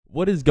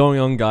What is going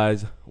on,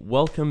 guys?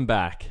 Welcome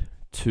back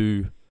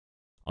to,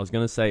 I was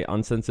going to say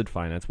Uncensored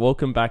Finance.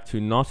 Welcome back to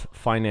Not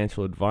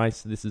Financial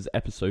Advice. This is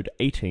episode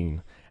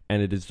 18,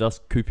 and it is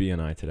just Koopy and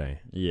I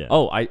today. Yeah.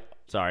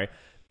 Sorry.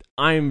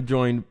 I'm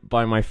joined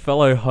by my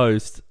fellow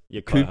host,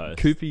 Your co-host.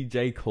 Koopy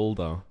J.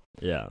 Calder.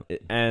 Yeah.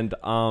 And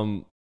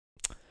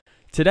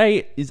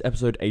today is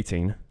episode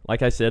 18.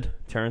 Like I said,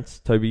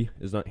 Toby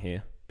is not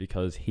here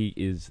because he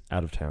is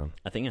out of town.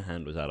 I think a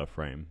hand was out of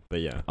frame,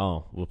 but yeah.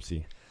 Oh,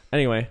 whoopsie.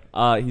 Anyway,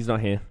 he's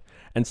not here.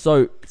 And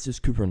so, it's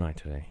just Cooper and I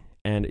today.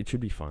 And it should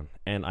be fun.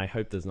 And I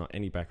hope there's not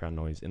any background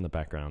noise in the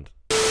background.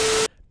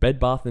 Bed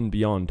Bath &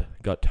 Beyond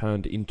got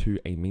turned into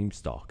a meme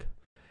stock.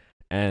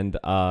 And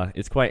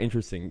it's quite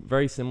interesting.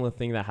 Very similar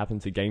thing that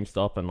happened to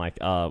GameStop and like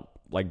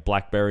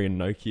BlackBerry and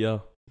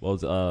Nokia.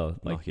 Was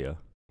Nokia,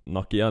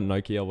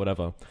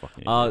 whatever.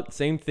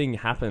 Same thing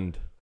happened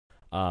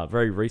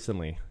very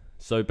recently.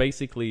 So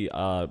basically,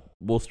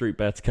 Wall Street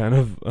Bets kind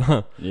of,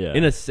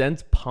 in a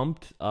sense,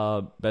 pumped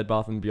Bed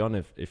Bath &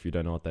 Beyond. If you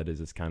don't know what that is,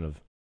 it's kind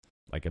of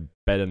like a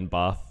bed and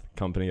bath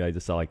company. They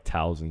just sell like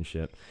towels and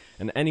shit.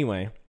 And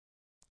anyway,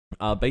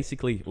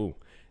 basically,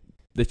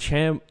 the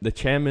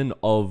chairman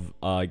of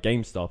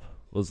GameStop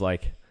was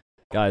like,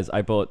 guys,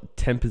 I bought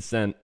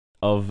 10%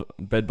 of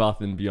Bed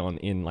Bath & Beyond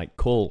in like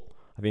call.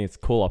 I think it's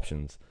call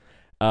options.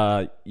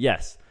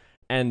 Yes.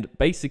 And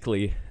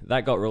basically,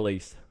 that got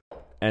released.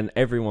 And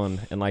everyone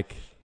and like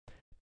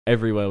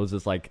everywhere was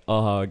just like,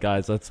 oh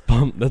guys, let's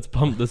pump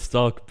the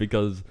stock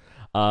because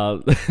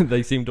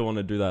they seem to want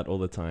to do that all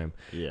the time.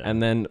 Yeah.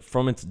 And then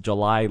from its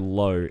July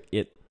low,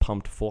 it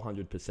pumped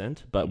 400%,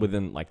 but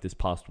within like this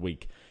past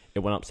week, it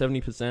went up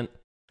 70%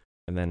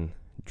 and then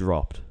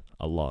dropped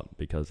a lot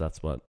because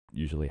that's what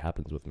usually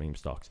happens with meme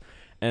stocks.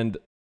 And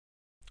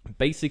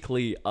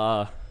basically,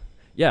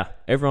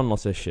 everyone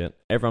lost their shit.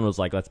 Everyone was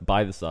like, let's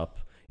buy this up,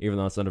 even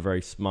though it's not a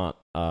very smart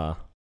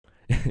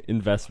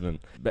investment.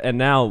 And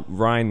now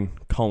Ryan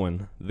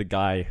Cohen, the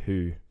guy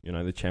who,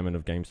 the chairman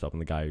of GameStop and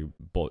the guy who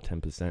bought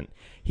 10%,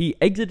 he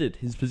exited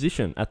his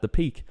position at the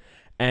peak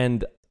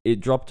and it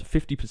dropped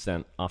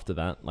 50% after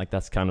that. Like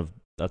that's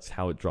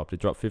how it dropped.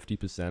 It dropped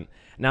 50%.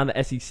 Now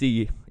the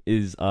SEC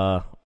is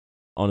on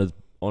his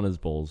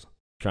balls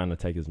trying to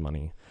take his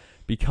money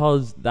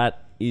because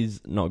that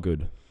is not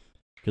good.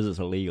 Because it's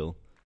illegal.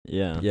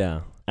 Yeah.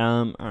 Yeah.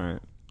 All right.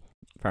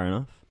 Fair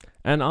enough.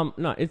 And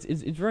no, it's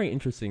very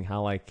interesting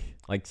how like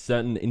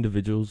certain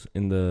individuals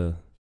in the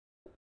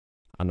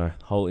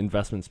whole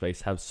investment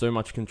space have so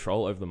much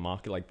control over the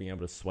market, like being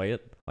able to sway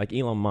it, like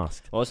Elon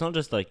Musk. Well, it's not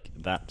just like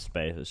that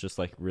space. It's just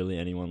like really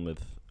anyone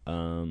with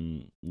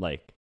any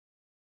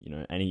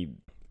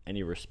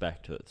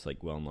respect that's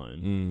like well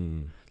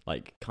known.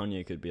 Like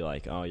Kanye could be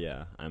like, oh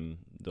yeah, I'm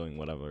doing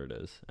whatever it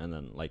is, and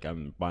then like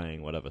I'm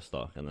buying whatever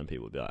stock, and then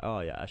people would be like,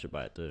 oh yeah, I should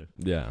buy it too.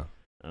 Yeah.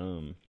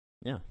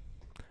 Yeah.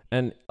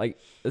 And like,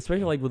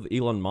 especially like with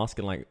Elon Musk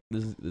and like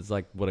this is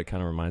like what it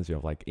kind of reminds me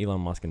of, like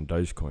Elon Musk and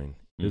Dogecoin.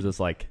 It was just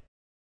like,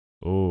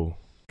 oh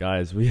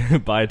guys, we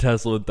buy a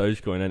Tesla with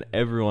Dogecoin, and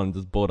everyone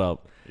just bought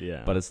up.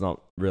 Yeah. But it's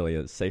not really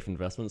a safe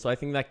investment. So I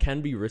think that can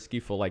be risky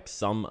for like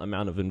some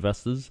amount of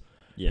investors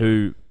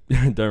who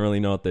don't really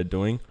know what they're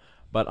doing.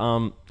 But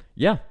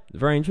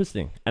very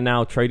interesting. And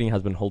now trading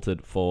has been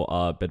halted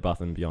for Bed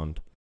Bath & Beyond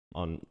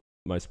on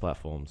most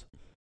platforms.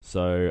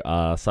 So,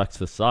 sucks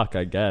to suck,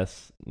 I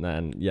guess.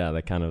 And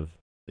they're kind of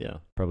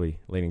probably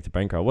leading to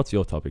bankrupt. What's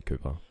your topic,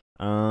 Cooper?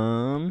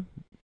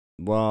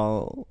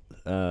 Well,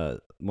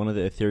 one of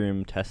the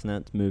Ethereum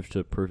testnets moved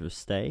to proof of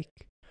stake.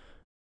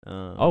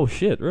 Oh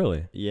shit,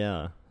 really?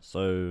 Yeah.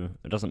 So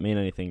it doesn't mean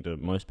anything to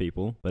most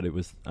people, but it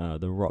was the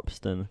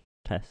Ropsten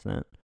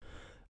testnet,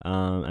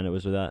 and it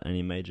was without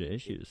any major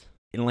issues.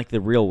 In like the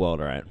real world,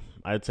 right?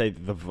 I'd say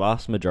the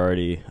vast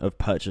majority of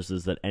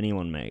purchases that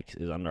anyone makes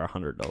is under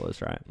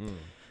 $100, right?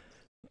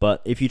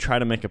 But if you try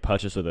to make a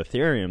purchase with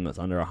Ethereum that's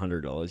under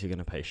 $100, you're going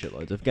to pay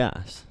shitloads of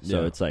gas.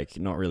 So it's like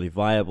not really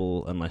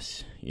viable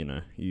unless,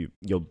 you're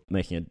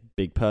making a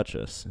big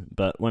purchase.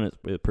 But when it's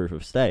with proof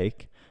of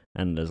stake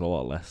and there's a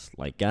lot less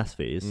like gas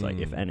fees, like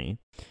if any,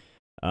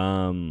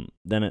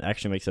 then it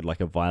actually makes it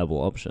like a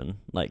viable option,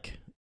 like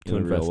to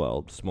in the invest real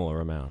world. Smaller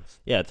amounts.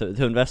 Yeah,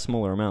 to invest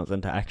smaller amounts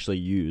and to actually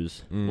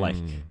use like,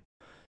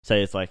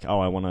 say it's like,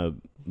 oh, I want to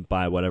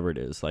buy whatever it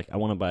is. Like I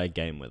want to buy a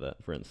game with it,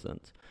 for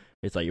instance.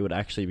 It's like it would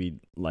actually be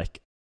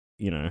like,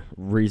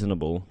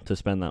 reasonable to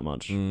spend that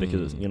much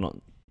because you're not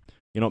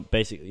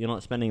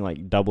spending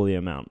like double the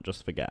amount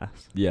just for gas.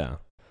 Yeah,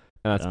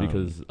 and that's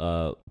because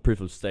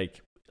proof of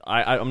stake.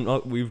 I'm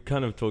not. We've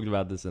kind of talked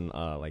about this in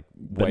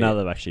but now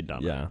they've actually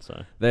done it.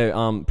 So they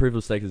proof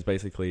of stake is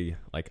basically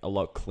like a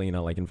lot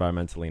cleaner, like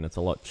environmentally, and it's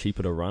a lot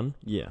cheaper to run.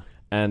 Yeah.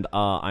 And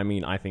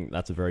I think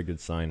that's a very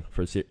good sign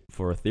for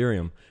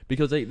Ethereum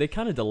because they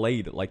kind of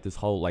delayed like this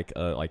whole like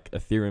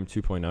Ethereum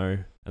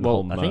 2.0 and the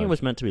whole merge. I think it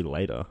was meant to be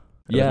later.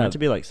 It was meant to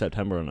be like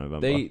September or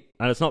November. And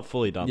it's not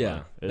fully done.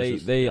 Yeah,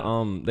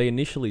 they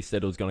initially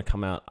said it was going to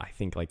come out, I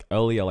think like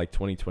earlier, like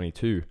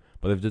 2022,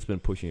 but they've just been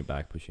pushing it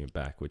back,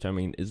 which I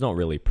mean is not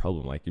really a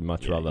problem. Like you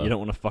much rather you don't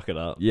want to fuck it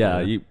up. Yeah,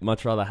 you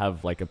much rather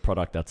have like a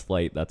product that's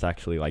late that's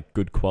actually like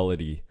good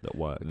quality that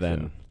works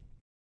than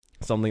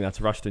something that's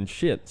rushed and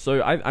shit.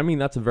 So I mean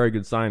that's a very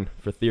good sign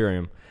for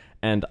Ethereum,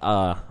 and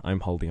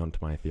I'm holding on to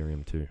my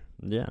Ethereum too.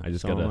 Yeah, I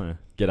just gotta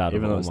get out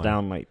even of though all it's my,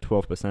 down like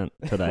 12%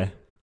 today.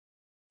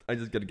 I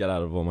just gotta get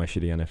out of all my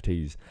shitty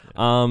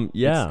NFTs.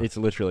 Yeah, it's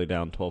literally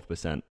down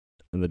 12%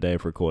 in the day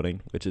of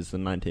recording, which is the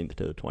 19th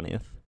to the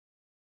 20th.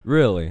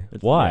 Really?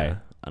 Why? Yeah,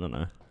 I don't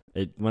know.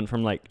 It went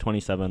from like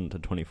 27 to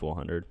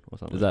 2400 or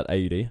something. Is that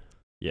AUD?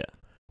 Yeah.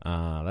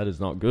 That is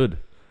not good.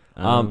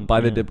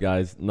 Buy the dip,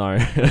 guys. No,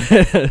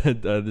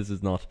 this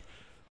is not.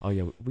 Oh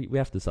yeah, we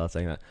have to start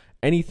saying that.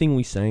 Anything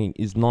we say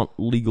is not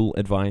legal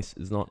advice.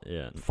 Is not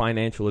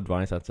financial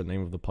advice. That's the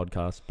name of the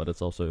podcast. But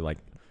it's also like,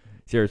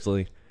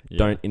 seriously,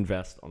 don't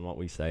invest on what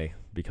we say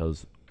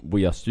because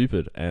we are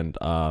stupid and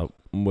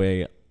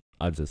we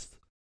are just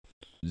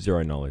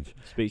zero knowledge.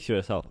 Speak to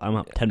yourself. I'm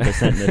up 10%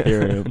 in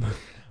Ethereum.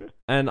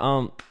 And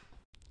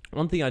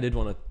one thing I did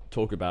want to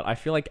talk about, I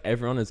feel like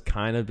everyone has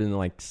kind of been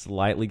like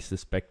slightly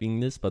suspecting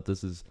this, but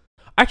this is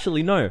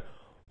actually no.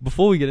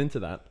 Before we get into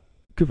that,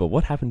 Cooper,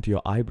 what happened to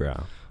your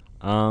eyebrow?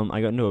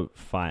 I got into a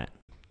fight.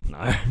 No,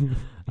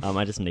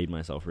 I just kneed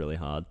myself really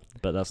hard,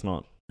 but that's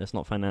not. It's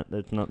not finance.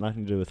 It's not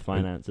nothing to do with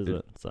finance, is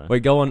it? So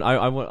wait, go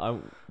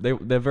on.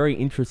 They're very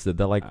interested.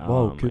 They're like,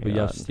 whoa, Cooper,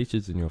 you have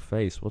stitches in your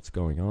face. What's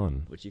going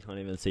on? Which you can't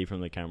even see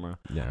from the camera.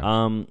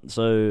 Yeah.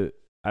 So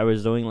I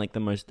was doing like the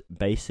most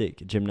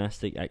basic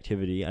gymnastic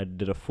activity. I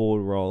did a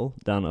forward roll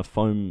down a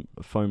foam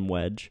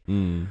wedge,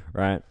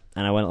 right?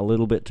 And I went a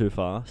little bit too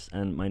fast,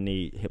 and my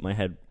knee hit my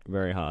head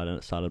very hard, and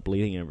it started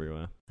bleeding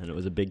everywhere, and it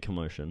was a big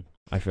commotion.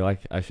 I feel like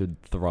I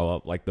should throw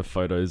up like the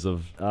photos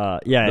of.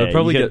 They'll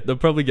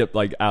probably get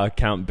like our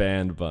account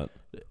banned, but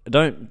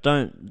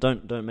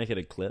don't make it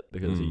a clip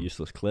because it's a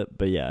useless clip.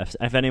 But yeah,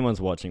 if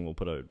anyone's watching, we'll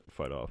put a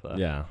photo of that.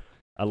 Yeah.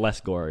 A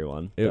less gory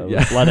one.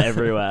 Blood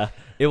everywhere.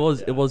 It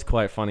was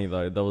quite funny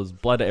though. There was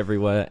blood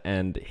everywhere,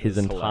 and his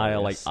entire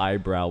hilarious. like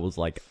eyebrow was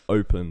like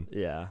open.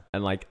 Yeah.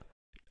 And like,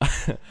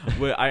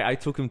 I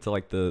took him to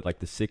like the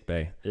sick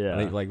bay. Yeah.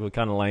 And like we're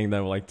kind of laying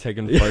there, we're like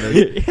taking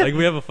photos. Like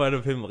we have a photo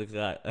of him like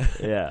that.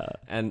 Yeah.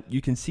 And you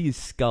can see his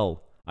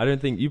skull. I don't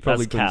think you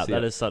probably couldn't see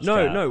that it. is such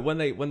No. When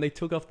they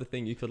took off the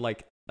thing, you could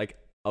like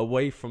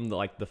away from the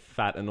like the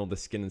fat and all the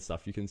skin and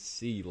stuff, you can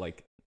see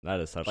like that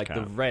is such like cap.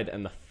 the red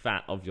and the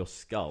fat of your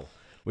skull,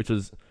 which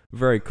was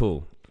very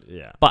cool.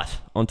 Yeah. But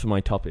onto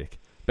my topic.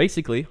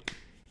 Basically,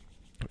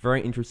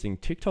 very interesting.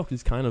 TikTok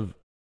is kind of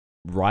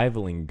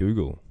rivaling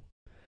Google.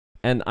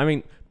 And I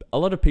mean, a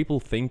lot of people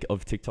think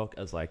of TikTok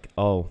as like,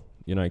 oh,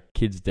 you know,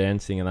 kids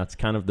dancing, and that's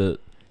kind of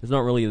it's not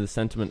really the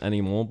sentiment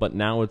anymore, but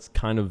now it's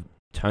kind of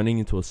turning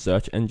into a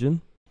search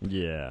engine.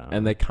 Yeah.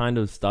 And they're kind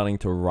of starting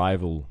to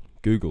rival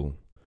Google.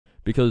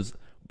 Because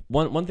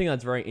one thing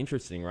that's very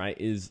interesting, right,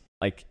 is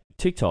like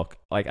TikTok,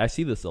 like I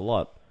see this a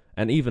lot,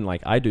 and even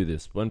like I do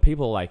this, when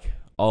people are like,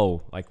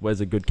 oh, like where's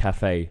a good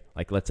cafe,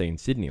 like let's say in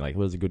Sydney, like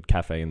where's a good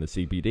cafe in the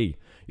CBD?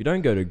 You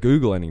don't go to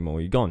Google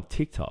anymore, you go on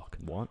TikTok.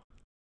 What?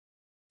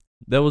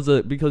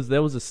 Because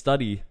there was a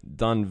study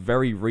done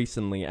very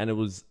recently, and it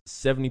was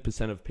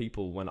 70% of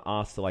people, when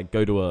asked to like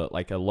go to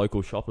a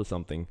local shop or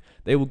something,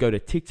 they will go to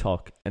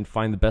TikTok and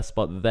find the best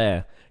spot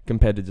there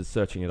compared to just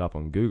searching it up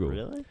on Google.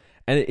 Really?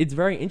 And it's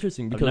very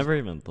interesting because I've never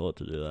even thought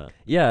to do that.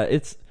 Yeah,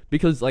 it's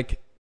because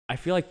like I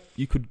feel like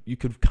you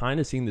could kind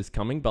of seen this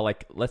coming, but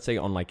like let's say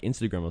on like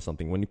Instagram or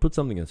something, when you put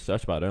something in a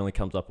search bar, it only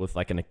comes up with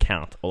like an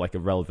account or like a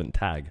relevant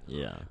tag.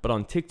 Yeah. But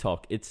on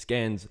TikTok, it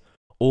scans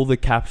all the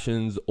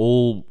captions,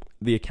 all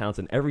the accounts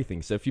and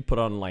everything. So if you put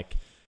on like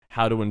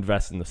how to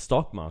invest in the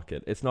stock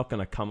market, it's not going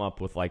to come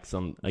up with like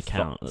some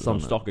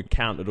stock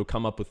account. It'll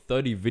come up with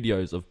 30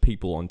 videos of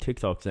people on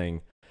TikTok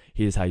saying,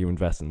 here's how you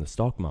invest in the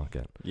stock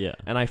market. Yeah.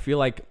 And I feel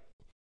like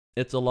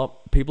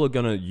people are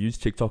going to use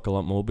TikTok a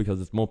lot more because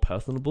it's more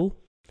personable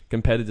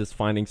compared to just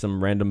finding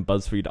some random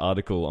BuzzFeed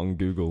article on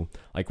Google.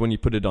 Like when you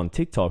put it on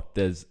TikTok,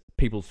 there's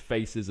people's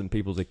faces and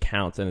people's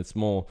accounts, and it's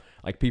more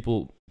like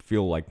people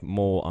feel like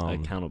more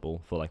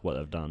accountable for like what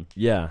they've done.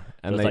 Yeah.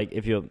 And so it's like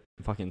if you're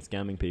fucking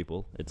scamming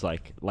people, it's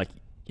like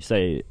you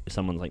say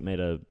someone's like made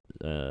a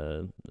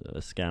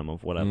scam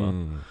of whatever.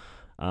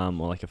 Or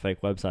like a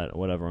fake website or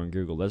whatever on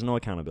Google, there's no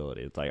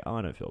accountability. It's like, oh,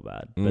 I don't feel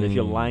bad. But if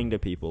you're lying to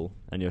people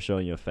and you're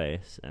showing your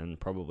face and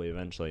probably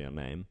eventually your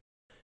name,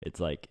 it's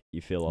like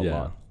you feel a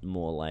lot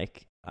more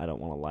like, I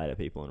don't want to lie to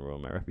people and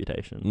ruin my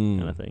reputation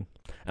kind of thing.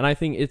 And I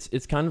think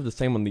it's kind of the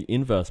same on the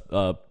inverse.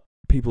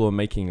 People are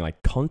making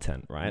like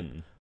content, right?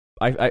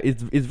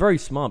 It's very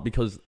smart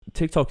because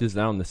TikTok is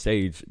now on the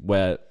stage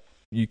where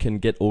you can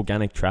get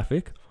organic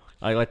traffic.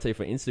 Like let's say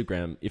for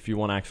Instagram, if you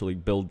want to actually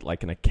build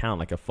like an account,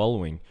 like a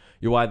following,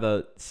 you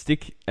either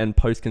stick and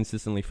post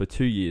consistently for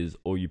 2 years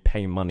or you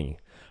pay money.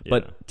 Yeah.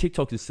 But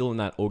TikTok is still in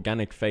that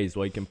organic phase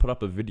where you can put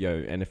up a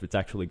video, and if it's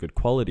actually good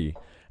quality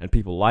and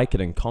people like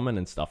it and comment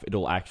and stuff,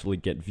 it'll actually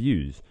get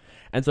views.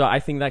 And so I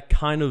think that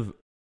kind of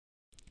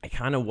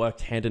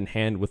worked hand in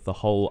hand with the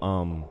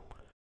whole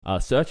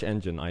search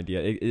engine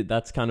idea.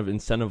 That's kind of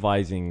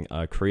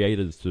incentivizing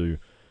creators to,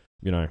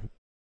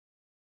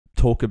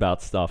 talk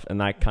about stuff,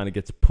 and that kind of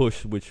gets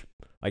pushed, which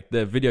like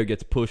their video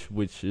gets pushed,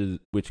 which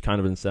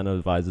kind of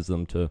incentivizes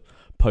them to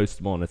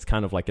post more. And it's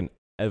kind of like an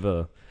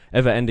ever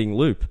ending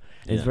loop.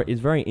 It's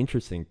very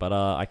interesting, but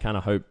I kind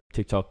of hope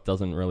TikTok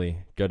doesn't really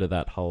go to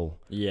that whole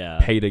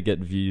pay to get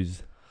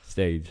views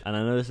stage. And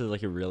I know this is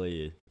like a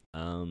really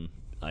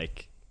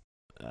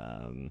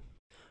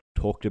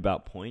talked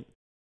about point,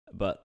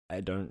 but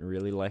I don't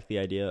really like the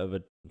idea of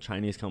a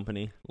Chinese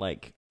company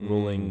like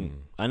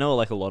ruling. I know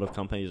like a lot of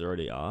companies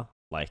already are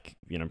like,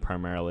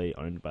 primarily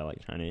owned by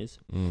like Chinese.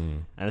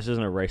 And this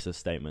isn't a racist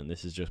statement.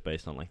 This is just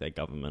based on like their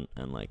government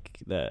and like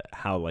their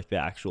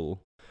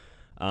actual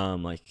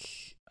I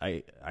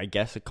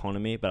guess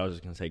economy, but I was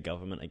just gonna say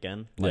government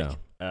again, like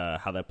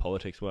how their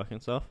politics work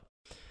and stuff.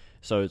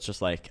 So it's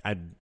just like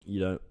you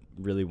don't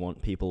really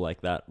want people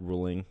like that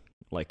ruling,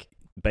 like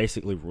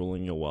basically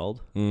ruling your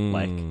world.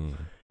 Like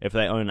if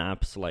they own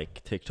apps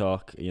like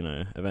TikTok,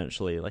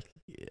 eventually, like,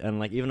 and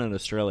like even in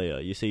Australia,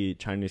 you see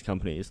Chinese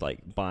companies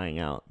like buying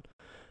out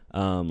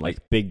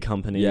like big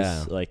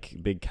companies, like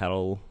big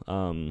cattle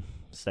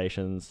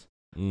stations,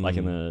 like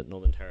in the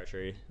Northern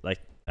Territory. Like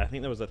I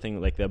think there was a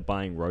thing like they're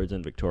buying roads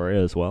in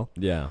Victoria as well.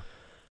 Yeah.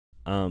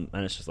 And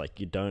it's just like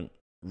you don't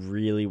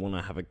really want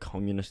to have a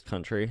communist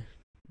country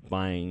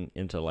buying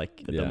into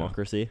like a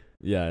democracy.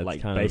 Yeah, it's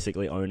like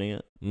basically owning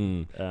it.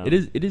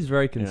 It is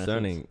very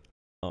concerning.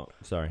 Oh,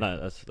 sorry.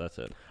 No, that's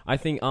it. I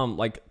think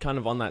like kind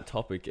of on that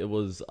topic, it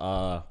was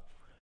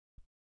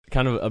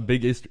kind of a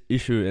big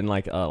issue in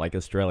like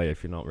Australia.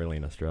 If you're not really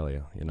in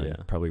Australia, you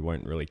probably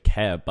won't really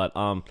care. But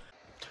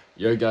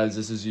yo guys,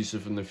 this is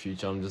Yusuf in the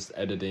future. I'm just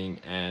editing,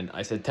 and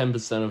I said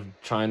 10% of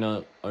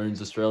China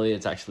owns Australia.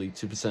 It's actually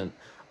 2%.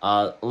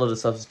 A lot of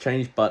stuff has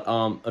changed, but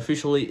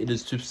officially it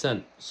is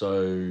 2%.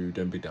 So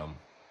don't be dumb.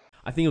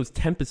 I think it was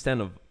 10%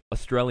 of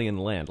Australian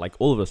land, like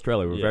all of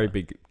Australia. We're a very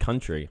big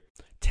country.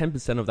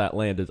 10% of that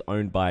land is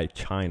owned by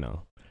China.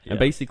 And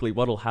basically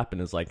what'll happen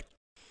is like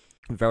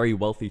very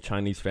wealthy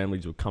Chinese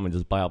families will come and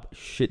just buy up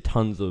shit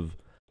tons of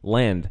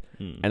land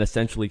and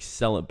essentially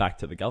sell it back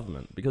to the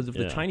government. Because if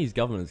the Chinese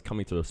government is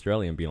coming to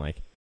Australia and being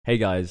like, hey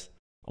guys,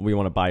 we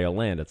want to buy your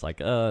land, it's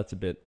like, it's a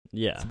bit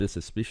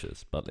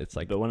suspicious. But it's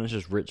like, but when it's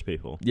just rich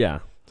people,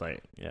 it's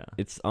like,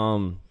 it's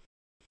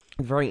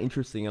very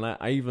interesting. And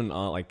I even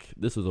like,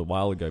 this was a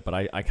while ago, but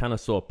I kind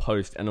of saw a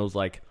post, and it was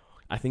like,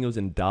 I think it was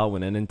in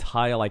Darwin, an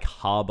entire like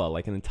harbor,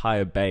 like an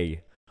entire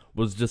bay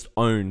was just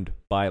owned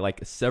by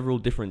like several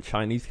different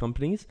Chinese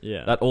companies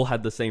that all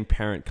had the same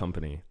parent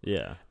company.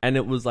 Yeah. And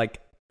it was like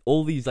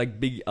all these like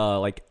big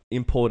like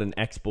import and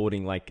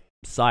exporting like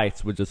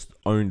sites were just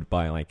owned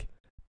by like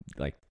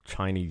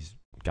Chinese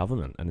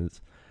government, and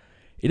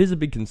it is a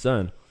big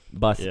concern.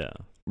 But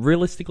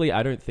realistically,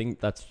 I don't think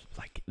that's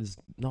like is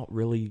not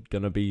really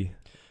gonna be,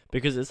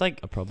 because it's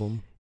like a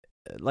problem.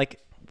 Like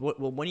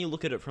when you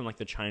look at it from like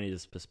the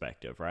Chinese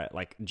perspective, right?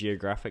 Like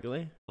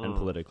geographically and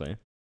politically.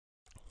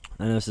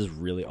 I know this is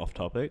really off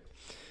topic,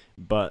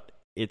 but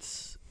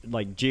it's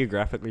like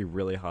geographically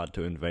really hard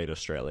to invade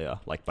Australia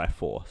like by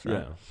force,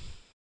 right?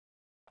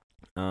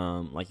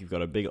 Like you've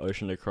got a big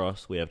ocean to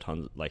cross. We have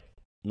tons, like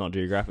not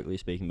geographically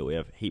speaking, but we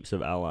have heaps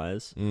of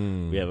allies.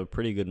 We have a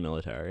pretty good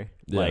military.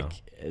 Like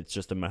it's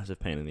just a massive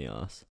pain in the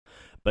ass.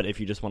 But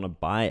if you just want to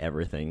buy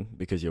everything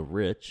because you're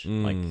rich,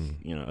 like,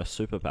 a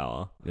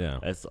superpower,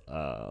 it's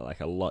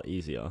like a lot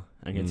easier.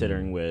 And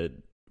considering we're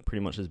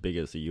pretty much as big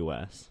as the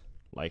US,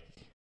 like,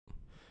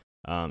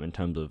 in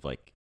terms of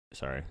like,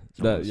 sorry.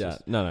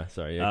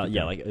 Sorry.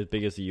 Like as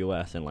big as the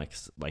US and like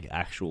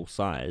actual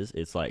size,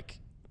 it's like,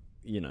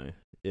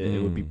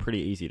 it would be pretty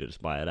easy to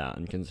just buy it out.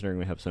 And considering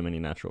we have so many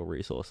natural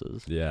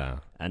resources,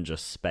 and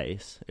just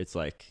space, it's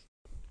like,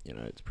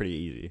 it's pretty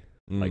easy.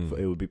 Like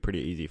it would be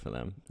pretty easy for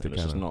them. And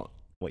it's just not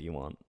what you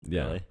want.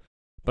 Really.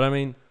 But I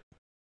mean,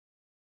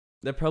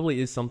 there probably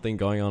is something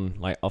going on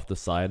like off the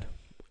side,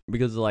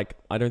 because like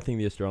I don't think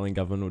the Australian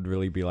government would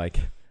really be like,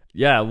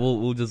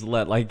 we'll just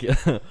let like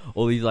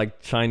all these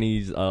like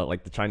Chinese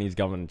like the Chinese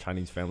government and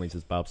Chinese families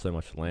just buy up so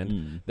much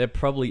land. There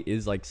probably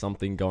is like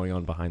something going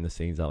on behind the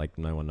scenes that like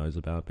no one knows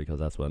about, because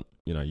that's what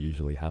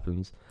usually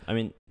happens. I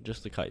mean,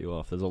 just to cut you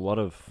off, there's a lot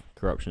of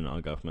corruption in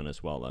our government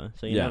as well, though.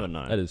 So you never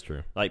know. That is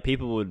true. Like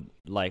people would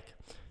like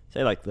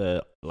say like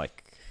the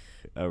like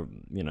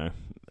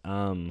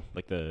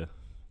like the,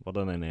 what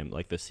are they named,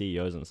 like the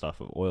CEOs and stuff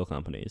of oil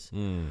companies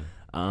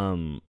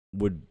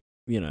would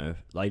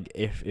like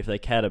if they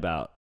cared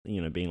about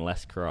being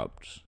less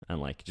corrupt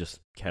and like just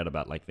cared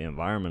about like the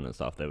environment and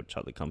stuff, they would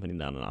shut the company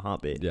down in a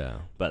heartbeat.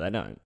 But they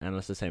don't, and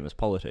it's the same as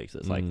politics.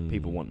 It's like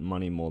people want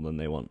money more than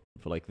they want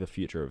for like the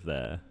future of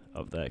their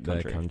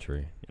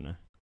country.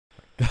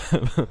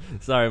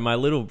 Sorry, my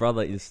little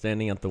brother is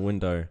standing at the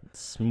window,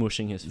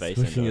 smushing his face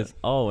into it.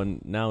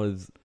 And now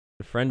his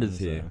friend is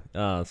here.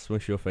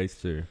 Smush your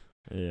face too.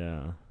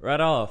 Yeah.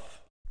 Right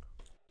off.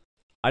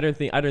 I don't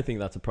think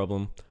that's a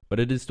problem, but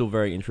it is still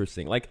very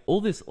interesting. Like all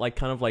this like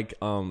kind of like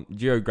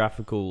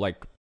geographical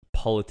like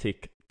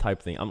politic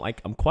type thing.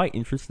 I'm quite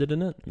interested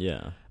in it.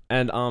 Yeah.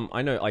 And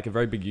I know like a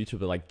very big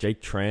YouTuber like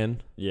Jake Tran.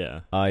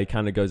 Yeah. He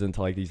kind of goes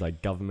into like these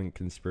like government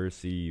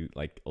conspiracy,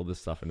 like all this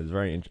stuff, and it's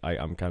very.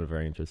 I'm kind of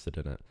very interested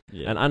in it.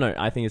 Yeah. And I know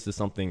I think it's just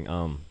something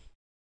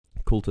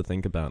cool to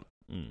think about.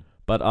 Mm.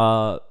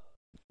 But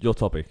your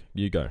topic,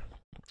 you go.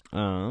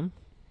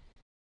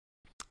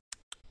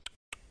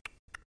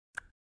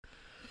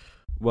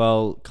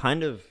 Well,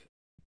 kind of.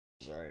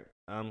 Sorry.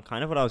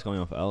 Kind of what I was going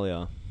off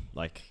earlier,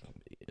 like,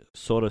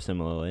 sort of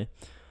similarly.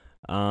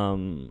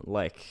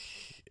 Like,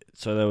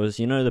 so there was,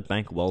 the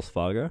bank Wells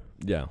Fargo.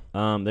 Yeah.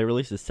 They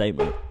released a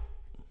statement.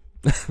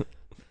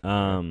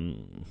 Oh,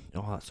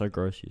 that's so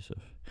gross, Yusuf.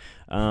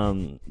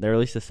 They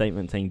released a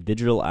statement saying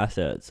digital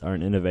assets are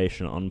an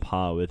innovation on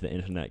par with the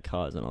internet,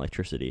 cars, and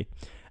electricity.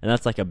 And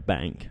that's like a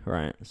bank,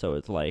 right? So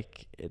it's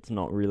like, it's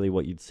not really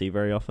what you'd see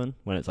very often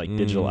when it's like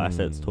digital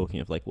assets, talking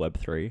of like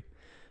Web3,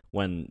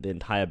 when the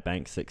entire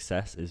bank's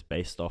success is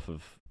based off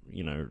of,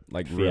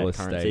 like fiat real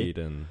currency. estate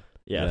and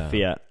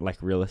Fiat, like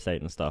real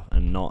estate and stuff,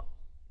 and not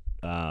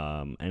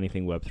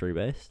anything Web3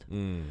 based.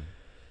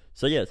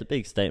 So yeah, it's a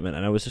big statement,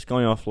 and I was just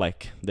going off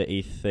like the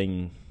ETH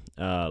thing,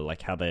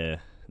 like how the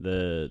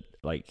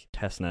like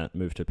testnet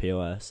moved to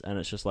POS, and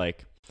it's just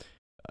like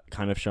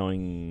kind of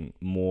showing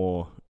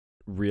more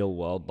real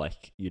world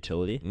like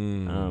utility,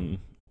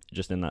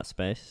 just in that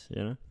space,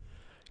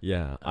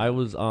 Yeah, I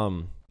was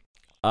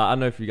I don't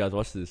know if you guys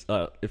watch this,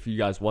 if you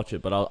guys watch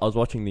it, but I was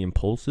watching the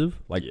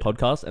Impulsive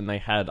podcast, and they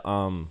had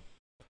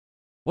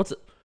what's it?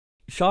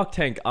 Shark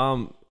Tank.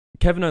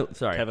 Kevin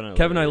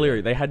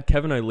O'Leary. They had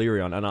Kevin O'Leary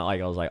on, and I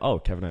was like, oh,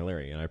 Kevin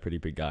O'Leary, pretty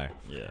big guy.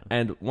 Yeah.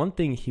 And one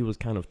thing he was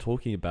kind of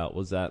talking about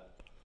was that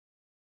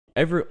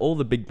all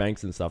the big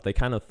banks and stuff, they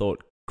kind of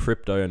thought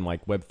crypto and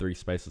like Web3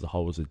 space as a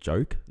whole was a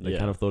joke. They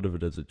kind of thought of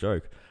it as a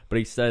joke. But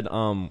he said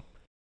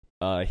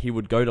he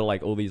would go to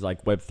like all these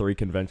like Web3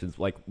 conventions,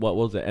 like what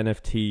was it,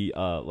 NFT,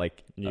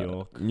 like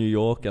New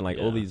York, and like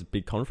all these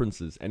big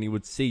conferences, and he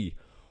would see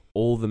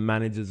all the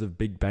managers of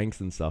big banks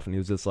and stuff, and he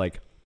was just like,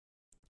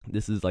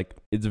 this is like,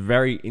 it's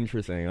very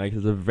interesting. Like,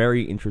 it's a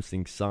very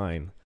interesting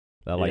sign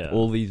that like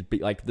all these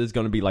big, like there's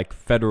going to be like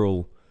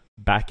federal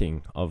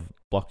backing of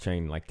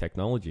blockchain like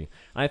technology.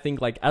 And I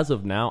think like as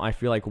of now, I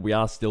feel like we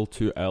are still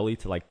too early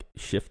to like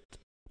shift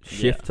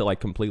to like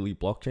completely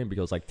blockchain,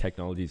 because like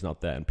technology is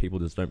not there and people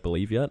just don't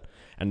believe yet,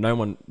 and no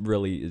one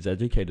really is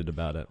educated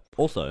about it.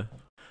 Also,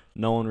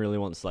 no one really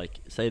wants,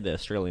 like, say the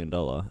Australian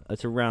dollar,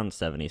 it's around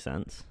 70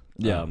 cents.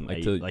 To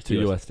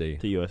USD.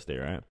 To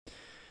USD, right?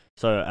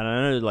 So, and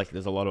I know like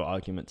there's a lot of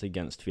arguments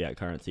against fiat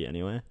currency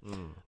anyway,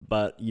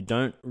 but you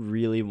don't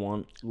really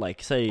want,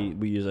 like, say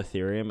we use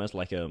Ethereum as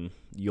like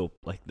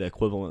the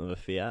equivalent of a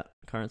fiat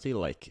currency,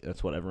 like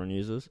that's what everyone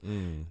uses.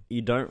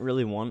 You don't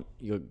really want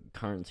your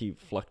currency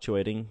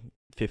fluctuating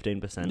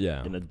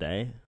 15% in a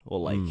day, or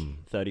like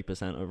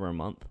 30% over a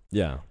month.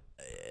 Yeah.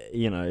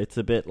 It's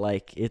a bit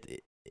like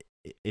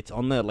it's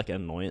on the like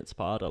annoyance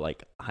part, or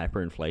like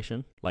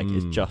hyperinflation. Like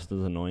it's just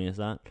as annoying as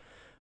that.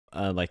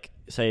 Like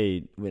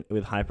say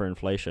with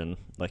hyperinflation,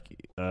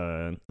 like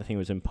I think it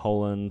was in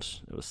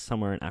Poland, it was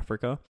somewhere in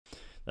Africa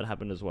that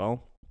happened as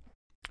well.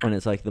 And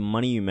it's like the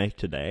money you make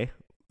today,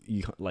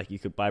 you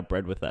could buy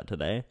bread with that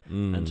today,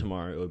 and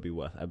tomorrow it would be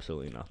worth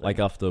absolutely nothing. Like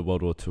after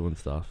World War II and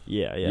stuff.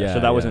 Yeah. So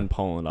that was in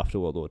Poland after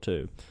World War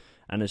II,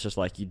 and it's just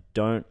like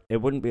it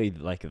wouldn't be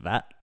like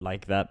that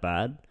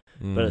bad.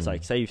 But it's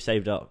like, say you've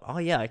saved up, oh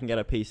yeah, I can get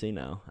a PC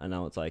now, and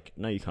now it's like,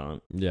 no, you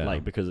can't. Yeah.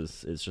 Like,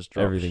 because it's just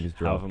dropped. Everything is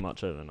dropped. However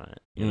much overnight.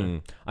 You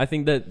know? I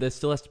think that there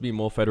still has to be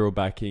more federal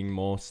backing,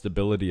 more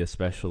stability,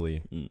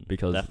 especially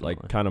because definitely.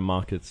 like kind of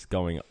markets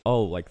going,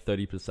 like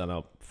 30%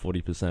 up,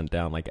 40%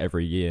 down, like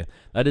every year.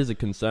 That is a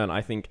concern.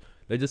 I think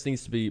there just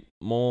needs to be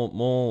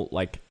more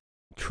like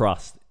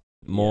trust,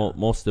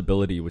 more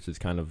stability, which is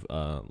kind of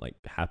like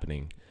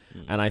happening.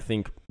 And I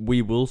think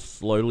we will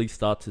slowly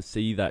start to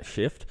see that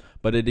shift,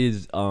 but it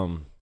is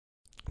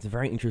it's a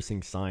very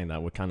interesting sign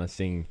that we're kind of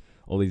seeing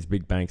all these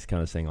big banks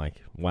kind of saying like,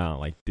 wow,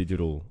 like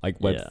digital, like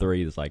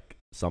Web3 is like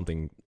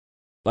something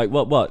like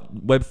what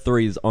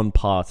Web3 is on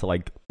par to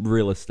like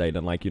real estate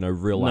and like,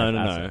 real life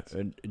assets.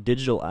 No.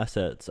 Digital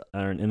assets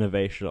are an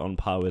innovation on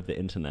par with the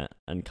internet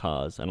and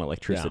cars and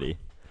electricity.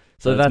 Yeah.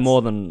 So that's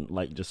more than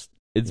like just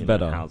it's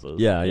better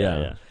houses.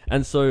 Yeah.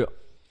 And so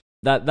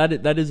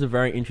that is a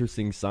very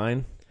interesting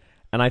sign.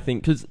 And I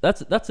think, because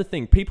that's the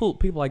thing, people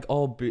like,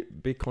 oh,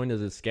 Bitcoin is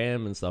a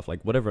scam and stuff,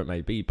 like whatever it may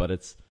be, but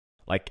it's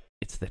like,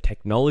 it's the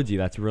technology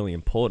that's really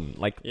important.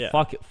 Like,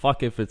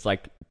 fuck if it's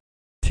like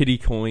titty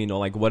coin or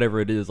like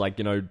whatever it is, like,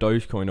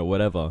 Dogecoin or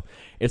whatever.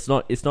 It's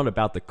not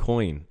about the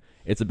coin.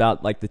 It's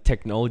about like the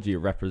technology it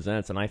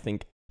represents. And I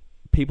think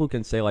people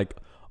can say like,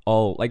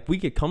 oh, like we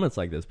get comments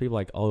like this. People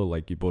like, oh,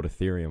 like you bought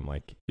Ethereum,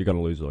 like you're going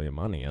to lose all your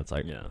money. It's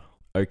like,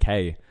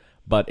 okay,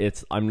 but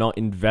I'm not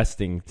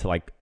investing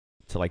to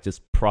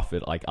just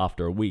profit like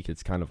after a week.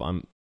 It's kind of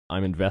I'm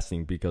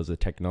investing because the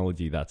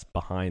technology that's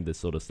behind this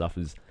sort of stuff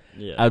is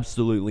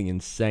absolutely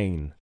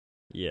insane.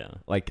 Yeah.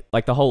 Like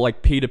the whole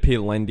like peer-to-peer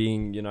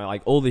lending,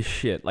 like all this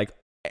shit, like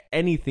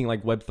anything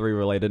like Web3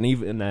 related, and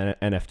even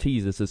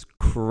NFTs, there's this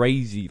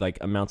crazy like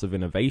amounts of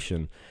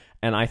innovation.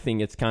 and I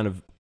think it's kind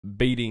of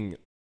beating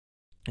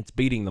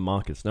the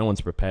markets. No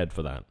one's prepared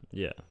for that.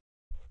 Yeah.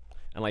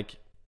 And like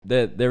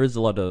there is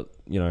a lot of,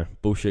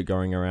 bullshit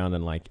going around,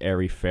 and like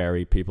airy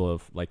fairy people are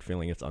like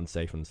feeling it's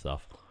unsafe and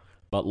stuff.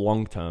 But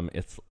long term,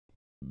 it's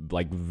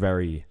like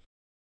very,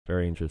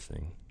 very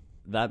interesting.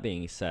 That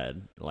being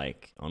said,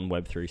 like on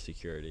Web3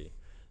 security,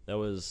 there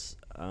was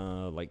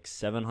like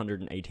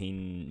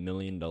 $718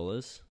 million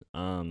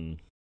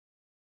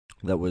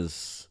that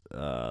was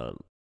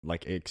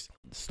like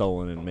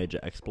stolen in major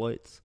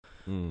exploits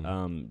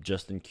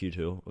just in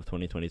Q2 of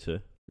 2022.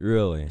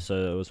 Really?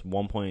 So it was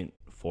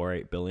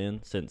 1.48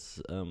 billion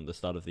since the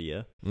start of the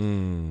year.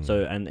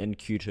 So and in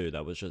Q2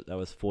 that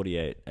was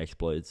 48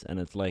 exploits, and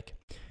it's like,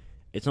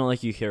 it's not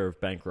like you hear of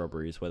bank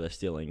robberies where they're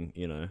stealing,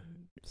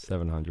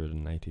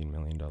 $718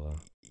 million.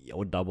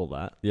 or double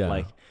that. Yeah.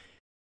 Like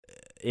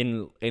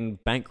in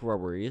bank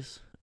robberies,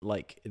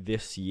 like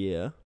this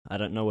year, I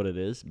don't know what it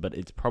is, but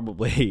it's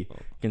probably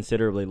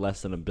considerably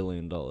less than $1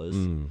 billion.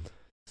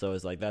 So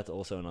it's like, that's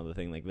also another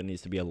thing. Like, there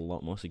needs to be a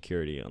lot more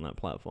security on that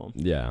platform.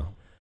 Yeah.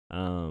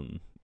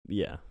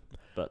 Yeah.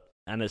 But,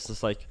 and it's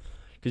just like,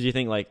 because you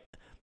think like,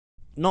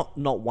 not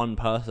one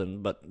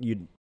person, but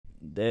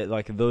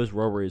like those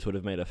robberies would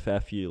have made a fair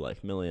few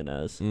like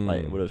millionaires.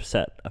 Like, it would have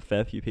set a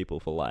fair few people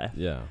for life.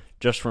 Yeah.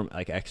 Just from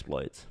like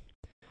exploits.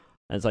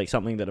 And it's like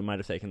something that it might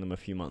have taken them a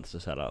few months to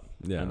set up.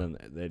 Yeah. And then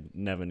they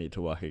never need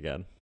to work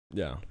again.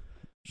 Yeah.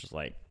 It's just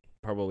like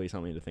probably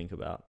something to think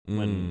about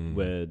when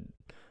we're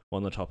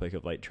on the topic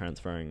of like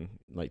transferring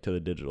like to the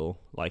digital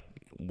like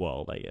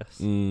world, I guess.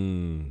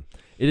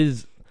 It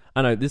is.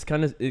 I know this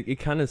kind of it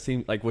kind of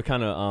seems like we're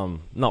kind of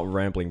not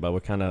rambling, but we're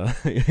kind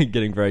of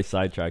getting very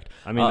sidetracked.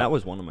 I mean, that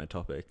was one of my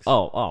topics.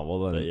 Oh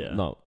well then, yeah.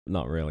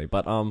 not really.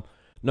 But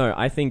no,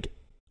 I think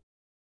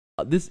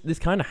this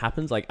kind of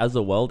happens like as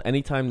a world.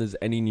 Anytime there's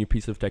any new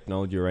piece of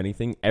technology or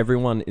anything,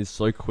 everyone is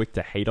so quick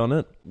to hate on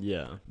it.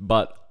 Yeah.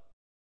 But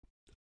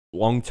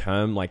long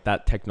term, like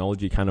that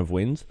technology kind of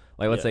wins.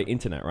 Like let's say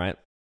internet, right?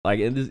 Like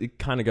it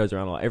kind of goes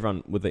around. Like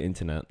everyone with the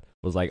internet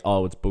was like,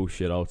 oh, it's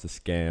bullshit. Oh, it's a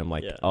scam.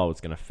 Like, oh,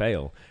 it's gonna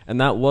fail. And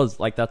that was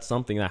like, that's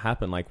something that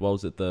happened. Like, what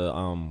was it? The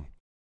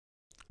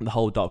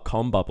whole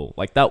 .com bubble.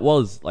 Like that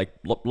was like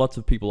lots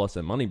of people lost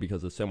their money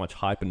because there's so much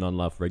hype and not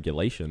enough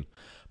regulation.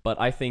 But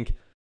I think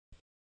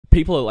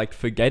people are like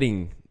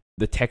forgetting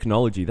the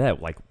technology there.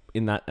 Like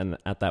in that, and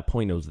at that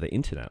point, it was the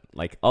internet.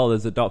 Like, oh,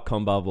 there's a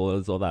 .com bubble,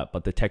 there's all that,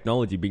 but the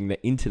technology being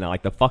the internet,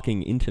 like the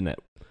fucking internet,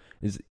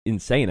 is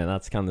insane. And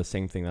that's kind of the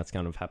same thing that's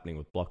kind of happening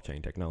with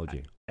blockchain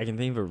technology. I can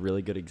think of a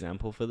really good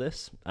example for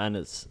this, and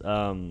it's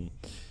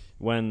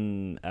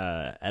when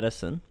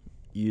Edison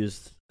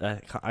used I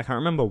can't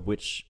remember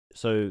which.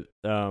 So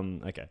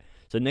okay,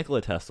 so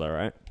Nikola Tesla,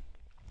 right?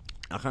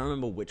 I can't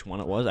remember which one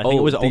it was. I think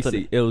it was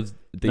DC. It was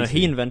DC. No,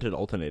 he invented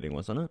alternating,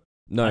 wasn't it?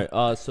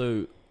 No,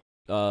 so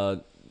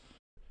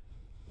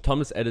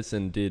Thomas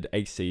Edison did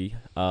AC.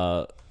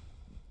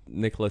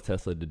 Nikola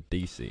Tesla did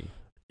DC.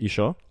 You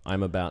sure?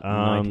 I'm about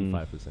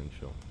 95%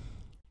 sure.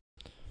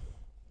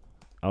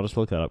 I'll just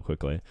look that up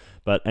quickly.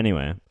 But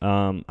anyway,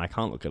 I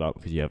can't look it up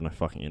because you have no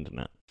fucking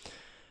internet.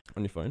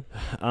 On your phone?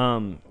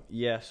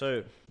 Yeah,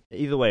 so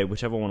either way,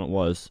 whichever one it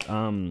was,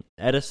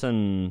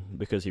 Edison,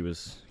 because he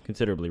was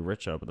considerably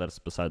richer, but that's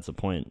besides the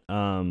point.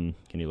 Can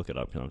you look it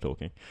up because I'm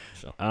talking?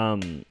 Sure.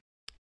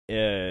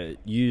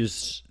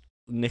 Used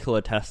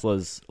Nikola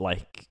Tesla's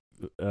like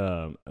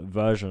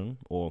version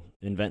or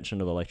invention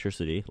of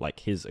electricity,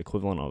 like his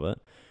equivalent of it,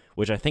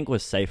 which I think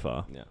was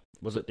safer. Yeah.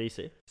 Was it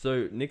DC?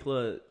 So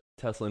Nikola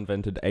Tesla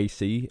invented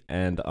AC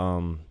and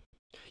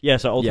yeah,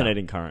 so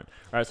alternating current.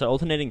 All right, so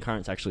alternating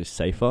current's actually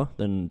safer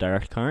than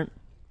direct current.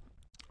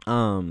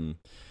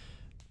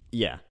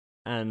 Yeah,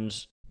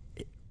 and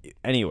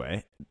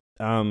anyway,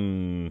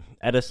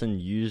 Edison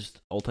used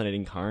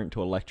alternating current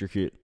to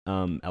electrocute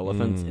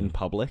elephants in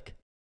public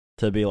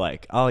to be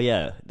like, oh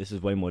yeah, this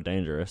is way more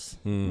dangerous,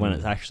 when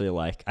it's actually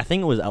like, I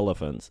think it was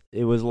elephants.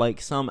 It was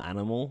like some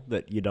animal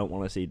that you don't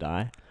want to see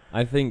die.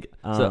 I think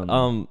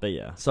so. But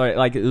yeah, sorry,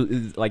 like it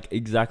was like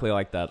exactly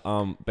like that.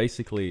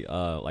 Basically,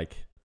 like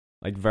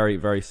very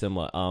very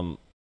similar.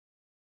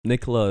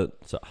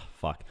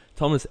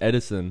 Thomas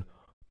Edison,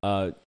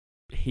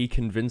 he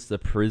convinced the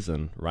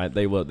prison, right?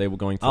 They were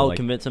going to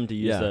convince them to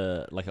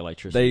use like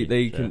electricity.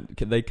 They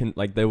can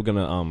like they were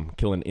gonna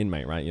kill an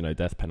inmate, right? You know,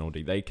 death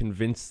penalty. They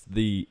convinced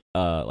the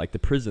like the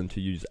prison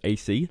to use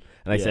AC,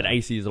 and they said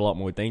AC is a lot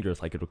more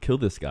dangerous. Like it'll kill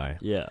this guy.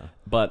 Yeah,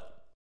 but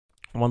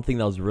one thing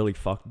that was really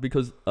fucked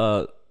because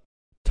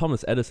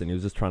Thomas Edison, he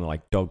was just trying to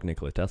like dog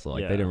Nikola Tesla.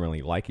 Like they didn't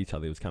really like each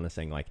other. He was kind of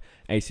saying like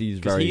AC is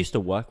very. Because he used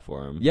to work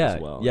for him. Yeah,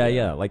 as well.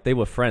 Yeah. Like they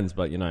were friends,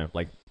 but you know,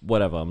 like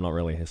whatever. I'm not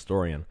really a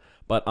historian,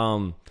 but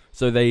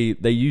so they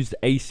used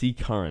AC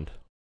current,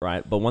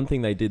 right? But one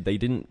thing they did, they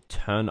didn't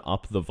turn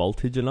up the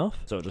voltage enough,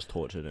 so it just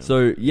tortured him.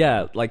 So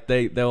yeah, like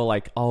they were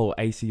like, oh,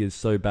 AC is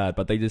so bad,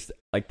 but they just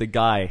like the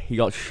guy, he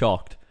got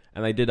shocked,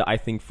 and they did it. I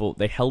think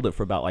they held it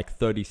for about like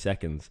 30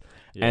 seconds,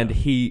 and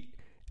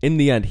in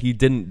the end, he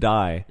didn't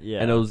die. Yeah.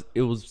 And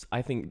it was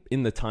I think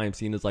in the time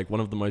seen as like one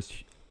of the most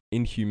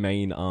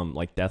inhumane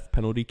like death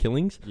penalty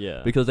killings.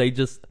 Yeah. Because they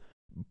just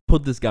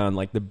put this guy on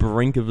like the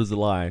brink of his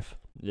life,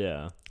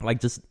 Yeah. like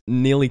just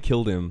nearly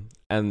killed him,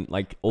 and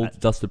like all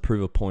just to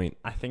prove a point.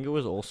 I think it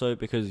was also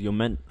because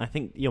I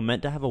think you're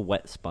meant to have a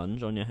wet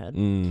sponge on your head,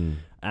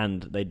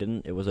 and they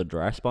didn't. It was a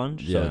dry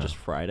sponge, so it just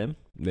fried him.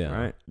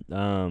 Yeah.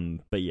 Right.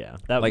 But yeah,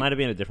 that Like- might have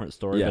been a different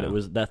story. Yeah. But it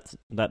was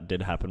that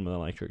did happen with an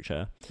electric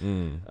chair.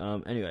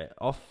 Anyway,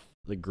 off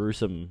the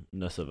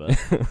gruesomeness of it.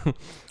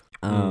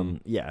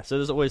 Yeah. So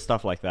there's always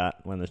stuff like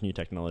that when there's new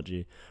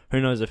technology. Who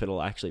knows if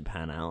it'll actually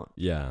pan out?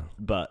 Yeah.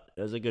 But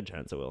there's a good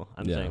chance it will.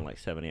 I'm Yeah. saying like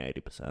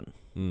 70-80%.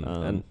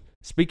 And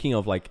speaking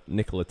of like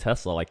Nikola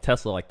Tesla, like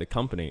the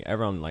company,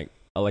 everyone like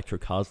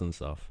electric cars and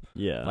stuff.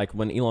 Yeah. Like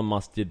when Elon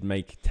Musk did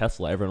make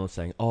Tesla, everyone was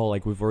saying, "Oh,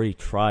 like we've already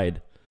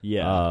tried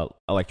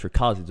electric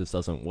cars, it just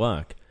doesn't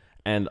work."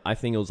 And I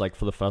think it was like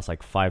for the first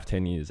like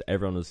 5-10 years,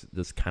 everyone was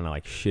just kind of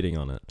like shitting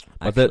on it.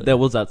 But there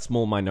was that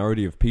small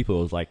minority of people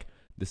who was like,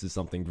 this is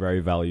something very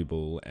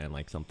valuable and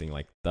like something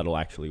like that'll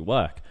actually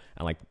work.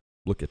 And like,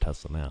 look at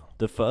Tesla now.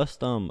 The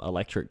first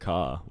electric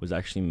car was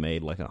actually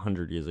made like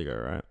 100 years ago,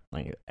 right?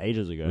 Like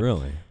ages ago.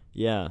 Really?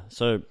 Yeah.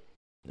 So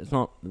it's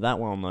not that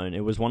well known.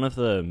 It was one of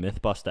the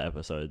Mythbuster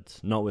episodes,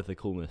 not with the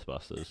cool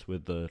Mythbusters,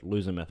 with the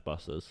loser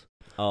Mythbusters.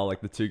 Oh,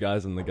 like the two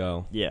guys and the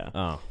girl. Yeah.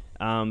 Oh.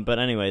 But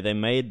anyway, they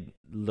made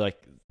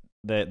like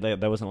there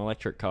was an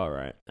electric car,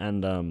 right?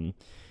 And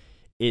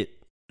it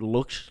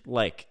looked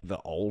like the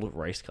old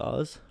race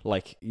cars,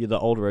 like the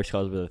old race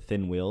cars with the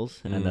thin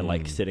wheels, and they're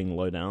like sitting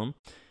low down.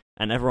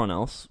 And everyone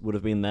else would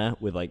have been there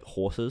with like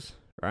horses,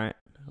 right?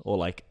 Or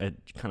like a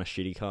kind of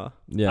shitty car.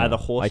 Yeah. Either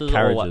horses like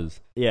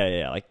carriages. Or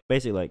yeah, like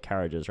basically like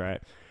carriages,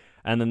 right?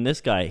 And then this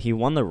guy, he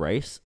won the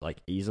race like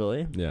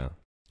easily. Yeah.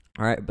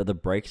 Right, but the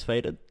brakes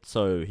faded,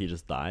 so he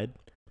just died.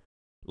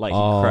 Like, he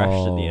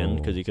crashed at the end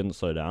because he couldn't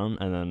slow down,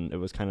 and then it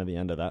was kind of the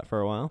end of that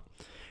for a while.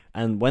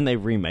 And when they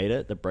remade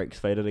it, the brakes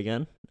faded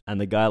again, and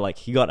the guy, like,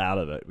 he got out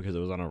of it because it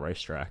was on a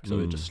racetrack, so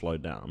it just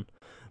slowed down.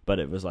 But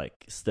it was,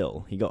 like,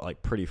 still, he got,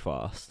 like, pretty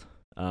fast.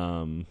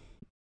 And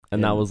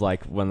that was,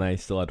 like, when they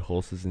still had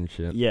horses and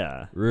shit?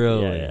 Yeah.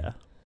 Really? Yeah.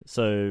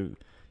 So,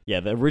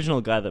 yeah, the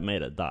original guy that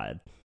made it died.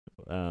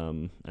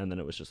 And then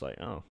it was just like,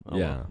 oh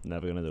well,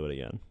 never going to do it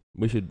again.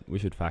 We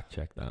should fact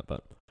check that,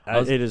 but...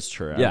 it is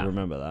true. Yeah. I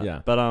remember that.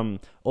 Yeah. But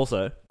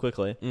also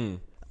quickly,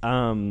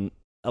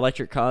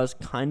 electric cars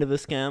kind of a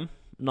scam.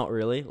 Not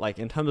really. Like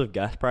in terms of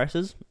gas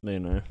prices, you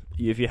know,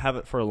 if you have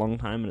it for a long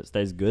time and it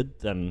stays good,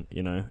 then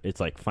you know it's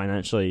like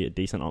financially a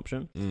decent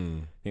option.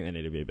 I think they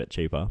need to be a bit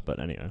cheaper, but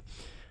anyway.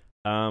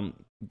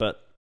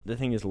 But the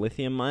thing is,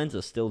 lithium mines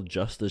are still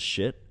just as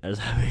shit as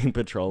having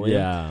petroleum.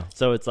 Yeah.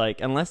 So it's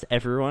like, unless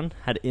everyone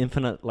had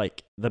infinite,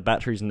 like, the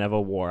batteries never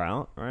wore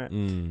out, right?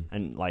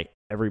 And, like,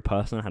 every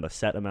person had a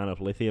set amount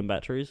of lithium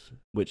batteries,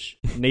 which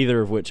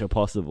neither of which are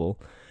possible,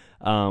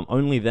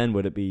 only then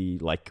would it be,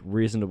 like,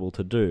 reasonable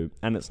to do.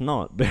 And it's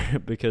not,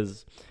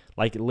 because,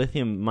 like,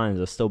 lithium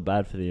mines are still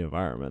bad for the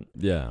environment.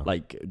 Yeah.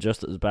 Like,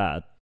 just as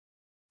bad,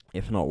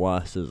 if not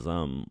worse, as,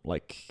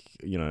 like,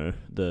 you know,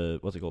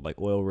 what's it called? Like,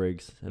 oil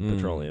rigs and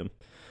petroleum.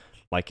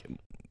 Like,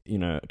 you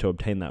know, to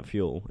obtain that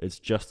fuel, it's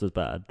just as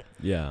bad.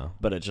 Yeah.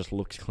 But it just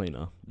looks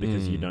cleaner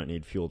because you don't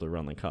need fuel to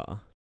run the car.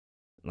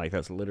 Like,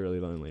 that's literally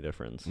the only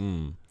difference.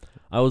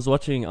 I was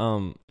watching,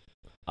 I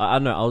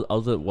don't know, I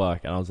was at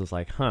work and I was just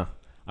like, I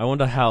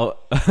wonder how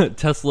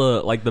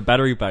Tesla, like the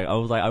battery pack, I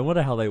was like, I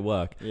wonder how they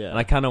work. Yeah. And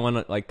I kind of want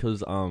to, like,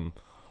 because all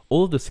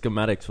of the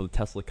schematics for the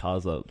Tesla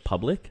cars are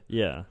public.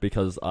 Yeah.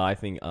 Because I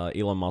think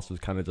Elon Musk was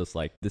kind of just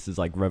like, this is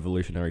like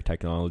revolutionary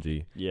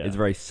technology. Yeah. It's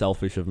very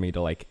selfish of me to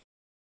like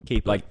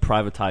keep like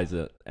privatize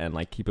it and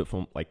like keep it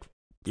from like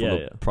for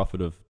the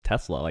profit of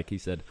Tesla. Like he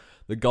said,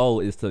 the goal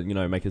is to, you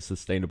know, make a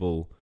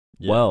sustainable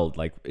world.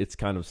 Like it's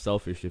kind of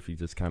selfish if he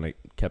just kind of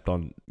kept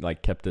it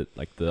like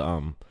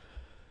the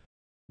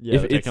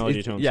the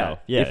technology to himself.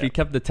 If he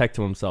kept the tech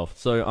to himself.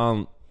 So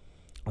I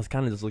was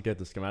kind of just looking at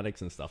the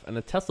schematics and stuff. And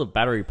the Tesla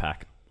battery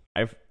pack,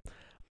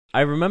 I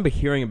remember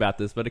hearing about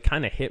this, but it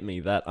kind of hit me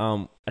that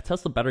a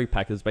Tesla battery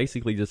pack is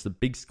basically just a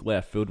big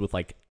square filled with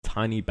like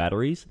tiny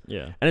batteries.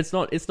 Yeah. And it's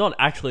not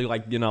actually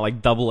like, you know,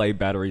 like AA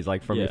batteries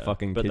like from your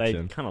fucking kitchen. But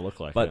they kind of look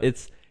like But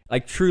it's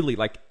like truly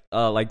like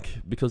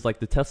because like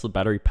the Tesla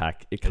battery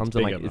pack, it comes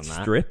in like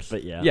strips.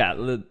 But yeah.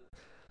 Yeah,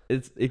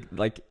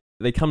 like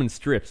they come in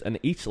strips, and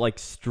each like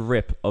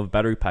strip of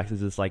battery packs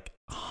is just like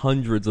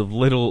hundreds of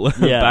little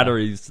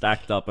batteries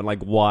stacked up and like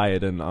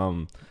wired and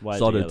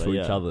soldered to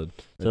each other.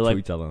 So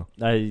like,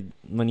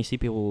 when you see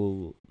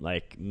people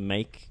like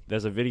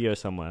there's a video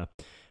somewhere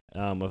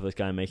of this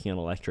guy making an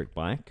electric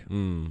bike,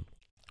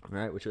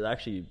 right, which is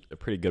actually a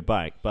pretty good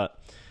bike,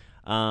 but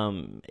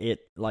it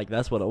like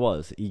that's what it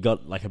was. He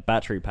got like a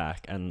battery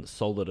pack and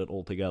soldered it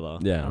all together.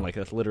 Yeah, and like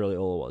that's literally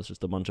all it was,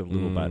 just a bunch of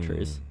little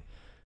batteries,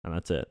 and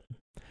that's it.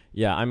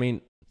 Yeah, I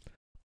mean,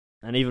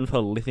 and even for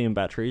lithium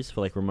batteries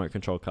for like remote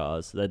control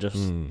cars, they're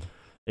just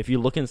if you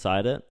look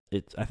inside it,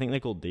 I think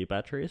they're called D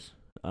batteries,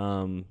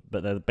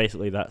 but they're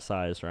basically that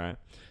size, right?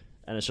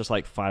 and it's just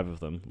like 5 of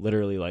them,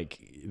 literally like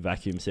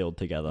vacuum sealed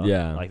together.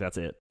 Yeah. Like that's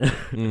it.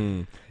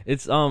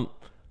 It's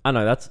I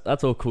know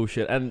that's all cool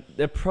shit, and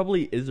there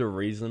probably is a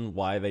reason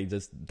why they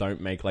just don't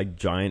make like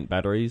giant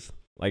batteries.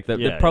 Like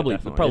they're probably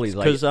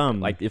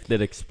like if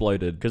they'd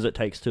exploded, because it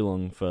takes too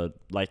long for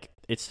like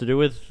it's to do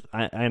with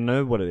I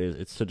know what it is.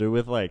 It's to do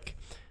with like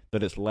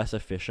that it's less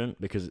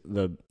efficient because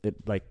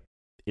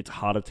it's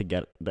harder to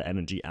get the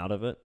energy out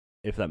of it.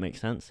 If that makes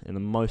sense, in the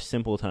most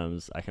simple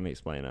terms, I can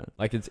explain it.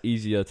 Like it's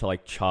easier to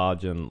like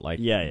charge and like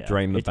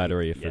drain the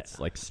battery if it's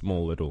like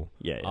small little.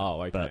 Yeah.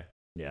 Oh, okay. But,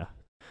 yeah.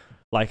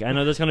 Like I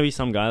know there's gonna be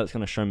some guy that's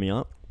gonna show me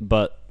up,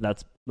 but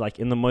that's like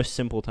in the most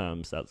simple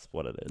terms, that's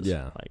what it is.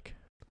 Yeah. Like.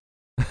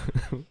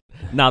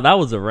 Now that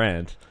was a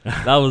rant.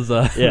 That was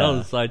that was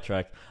a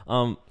sidetrack.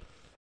 Hold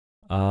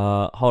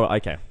on.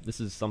 Okay, this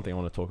is something I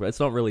want to talk about. It's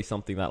not really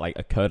something that like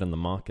occurred in the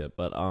market,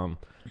 but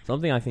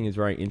something I think is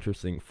very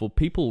interesting for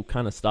people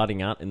kind of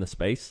starting out in the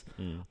space.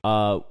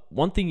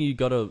 One thing you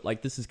gotta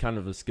like, this is kind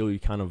of a skill you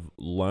kind of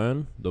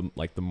learn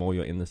the more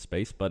you're in the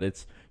space, but you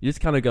just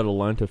kind of gotta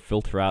learn to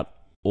filter out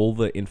all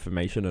the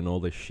information and all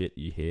the shit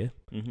you hear,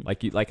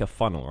 like a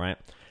funnel, right?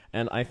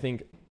 And I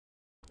think,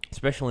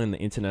 especially on the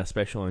internet,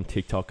 especially on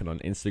TikTok and on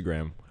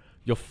Instagram,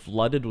 you're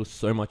flooded with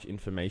so much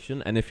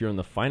information. And if you're in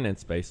the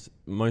finance space,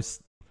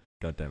 most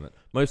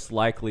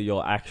likely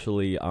you're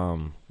actually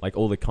like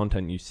all the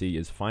content you see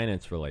is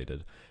finance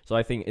related. So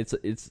I think it's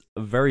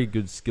a very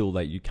good skill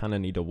that you kind of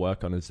need to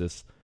work on, is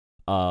just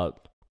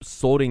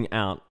sorting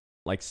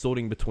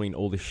between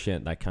all the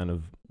shit that kind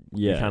of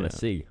you kind of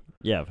see.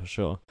 Yeah, for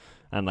sure.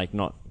 And like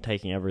not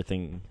taking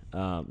everything,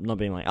 not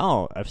being like,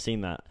 oh, I've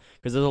seen that.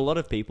 Because there's a lot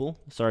of people,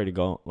 sorry to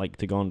go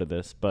into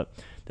this, but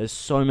there's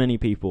so many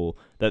people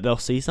that they'll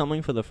see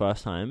something for the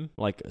first time,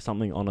 like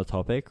something on a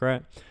topic,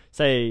 right?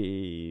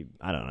 Say,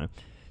 I don't know,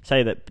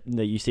 say that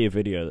you see a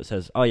video that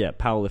says, oh yeah,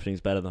 powerlifting is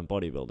better than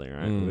bodybuilding,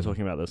 right? We were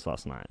talking about this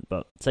last night.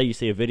 But say you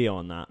see a video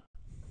on that,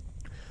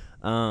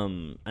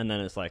 and then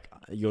it's like,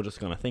 you're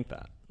just going to think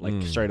that.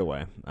 Like straight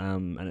away,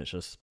 and it's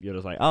just you're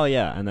just like, oh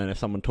yeah, and then if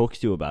someone talks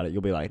to you about it,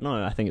 you'll be like,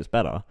 no, I think it's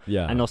better,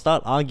 and they'll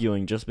start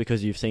arguing just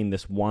because you've seen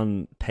this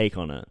one take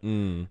on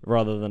it,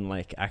 rather than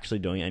like actually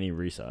doing any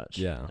research.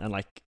 And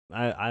like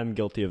I'm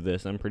guilty of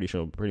this. I'm pretty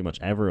sure pretty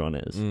much everyone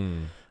is.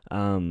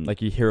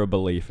 Like you hear a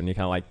belief and you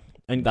kind of like,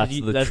 and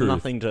there's truth.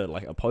 Nothing to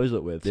like oppose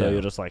it with, so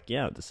you're just like,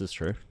 yeah, this is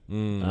true.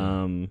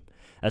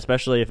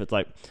 Especially if it's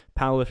like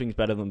powerlifting is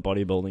better than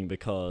bodybuilding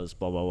because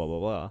blah blah blah blah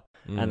blah.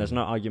 And there's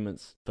no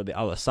arguments for the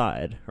other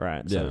side,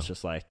 right? So it's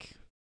just like,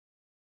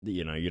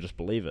 you know, you just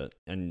believe it.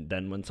 And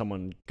then when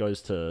someone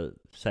goes to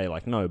say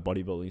like, no,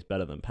 bodybuilding is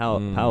better than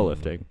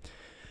powerlifting,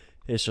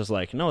 it's just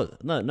like, no,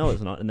 it's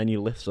not. And then you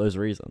list those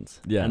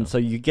reasons. Yeah. And so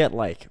you get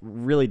like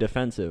really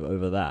defensive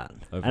over that.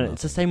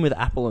 It's the same with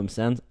Apple and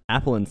Samsung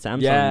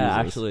users. Yeah,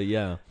 actually,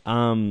 yeah.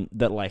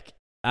 That like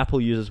Apple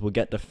users will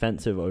get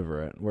defensive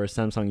over it, whereas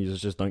Samsung users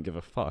just don't give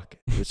a fuck.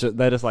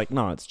 They're just like,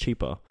 no, it's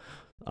cheaper.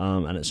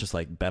 And it's just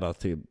like better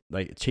to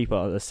like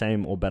cheaper, the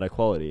same or better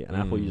quality. And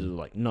Apple users are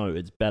like, no,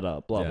 it's better,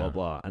 blah blah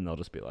blah, and they'll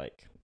just be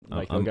like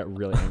they'll get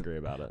really angry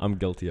about it. I'm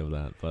guilty of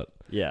that, but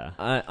yeah,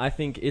 I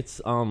think it's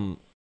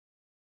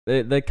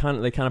they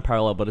kind of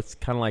parallel, but it's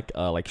kind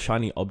of like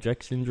shiny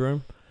object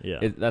syndrome. Yeah,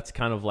 that's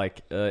kind of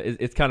like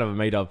it's kind of a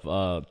made up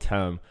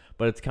term,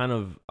 but it's kind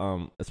of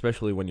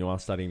especially when you are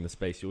studying the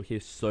space, you'll hear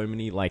so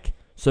many what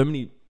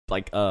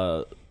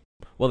are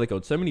they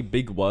called? So many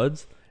big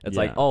words. It's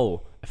like,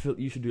 oh,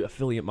 you should do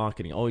affiliate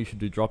marketing. Oh, you should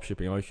do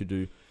dropshipping. Oh, you should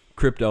do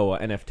crypto or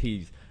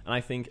NFTs. And I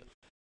think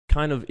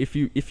kind of if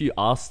you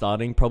are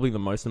starting, probably the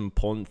most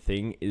important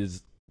thing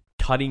is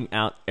cutting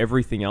out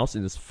everything else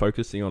and just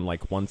focusing on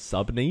like one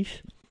sub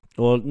niche.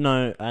 Well,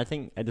 no, I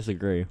think I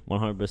disagree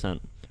 100%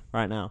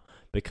 right now,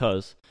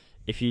 because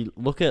if you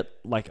look at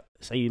like,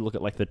 say you look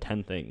at like the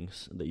 10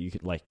 things that you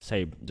could like,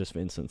 say just for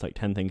instance, like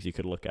 10 things you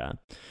could look at.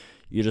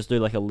 You just do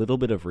like a little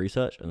bit of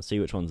research and see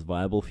which one's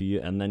viable for you,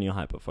 and then you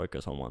hyper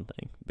focus on one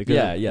thing.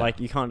 Because like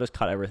you can't just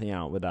cut everything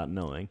out without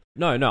knowing.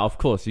 No, of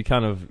course you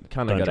kind of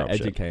gotta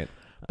educate.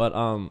 But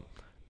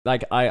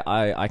like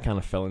I kind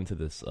of fell into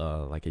this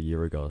like a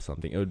year ago or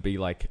something. It would be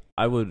like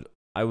I would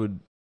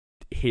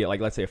hear like,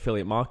 let's say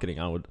affiliate marketing.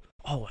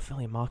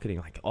 Affiliate marketing,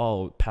 like,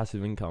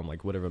 passive income,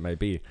 like whatever it may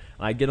be.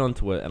 And I get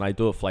onto it and I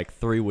do it for like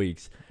 3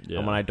 weeks. Yeah.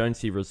 And when I don't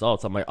see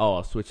results, I'm like,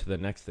 I'll switch to the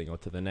next thing or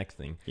to the next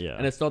thing. Yeah.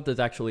 And it's not there's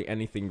actually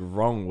anything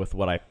wrong with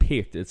what I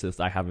picked. It's just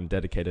I haven't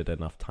dedicated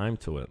enough time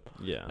to it.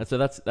 Yeah. And so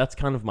that's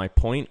kind of my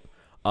point.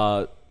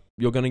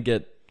 You're gonna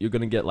get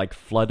like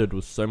flooded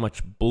with so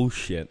much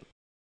bullshit.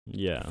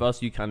 Yeah.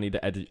 First, you kind of need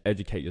to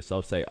educate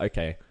yourself. Say,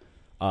 okay,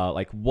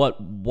 like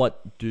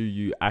what do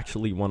you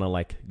actually want to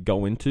like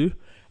go into?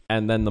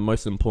 And then the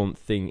most important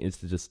thing is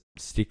to just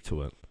stick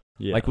to it.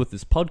 Yeah. Like with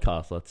this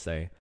podcast, let's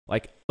say,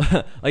 like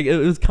it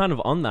was kind of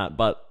on that,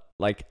 but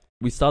like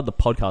we started the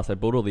podcast, I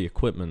bought all the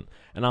equipment,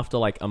 and after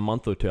like a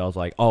month or two, I was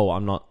like,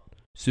 I'm not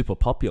super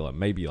popular.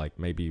 Maybe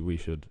we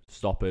should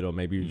stop it, or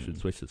maybe we should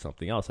switch to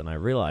something else. And I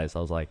realized I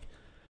was like,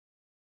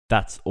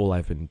 that's all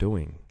I've been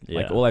doing.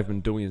 Like, Yeah. all I've been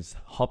doing is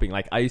hopping.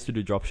 Like, I used to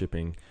do drop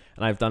shipping,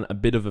 and I've done a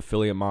bit of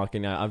affiliate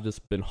marketing. I've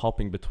just been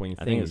hopping between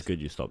things. I think it's good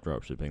you stopped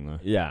dropshipping though.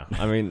 Yeah,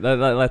 I mean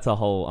that's a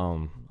whole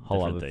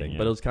Different other thing, thing. yeah.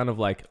 But it was kind of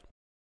like,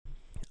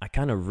 I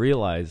kind of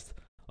realized,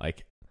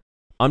 like,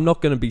 I'm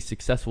not going to be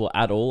successful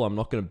at all. I'm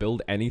not going to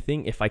build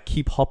anything if I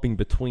keep hopping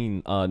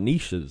between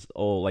niches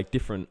or like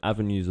different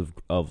avenues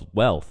of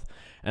wealth.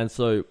 And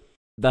so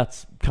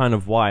that's kind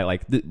of why,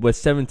 like, we're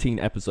 17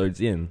 episodes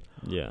in,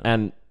 Yeah.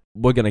 and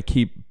we're going to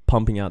keep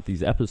pumping out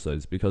these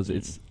episodes because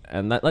it's,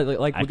 and that like Actually,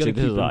 we're going to this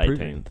keep is the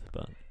improving. 18th,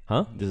 but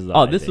Huh? this is the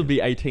Oh, this will 18th. be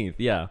 18th,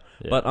 yeah.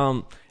 Yeah.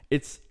 But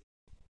it's,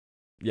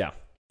 yeah.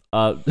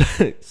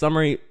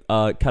 Summary,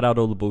 cut out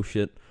all the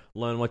bullshit,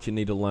 learn what you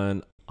need to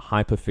learn,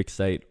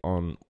 hyperfixate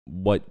on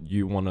what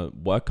you want to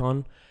work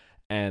on,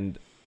 and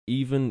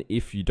even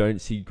if you don't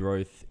see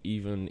growth,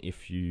 even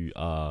if you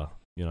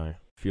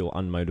feel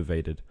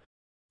unmotivated,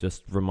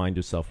 just remind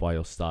yourself why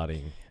you're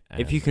starting.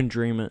 If you can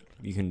dream it,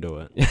 you can do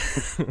it.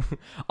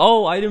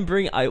 Oh, I didn't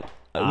bring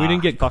we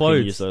didn't get fucking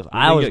quotes. useless. We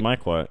That didn't was get- my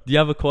quote. Do you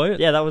have a quote?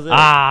 Yeah, that was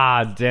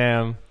it.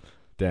 Damn.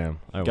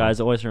 Oh, Guys,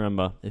 always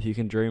remember, if you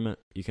can dream it,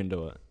 you can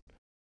do it.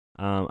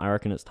 I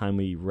reckon it's time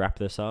we wrap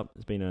this up.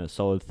 It's been a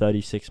solid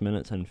 36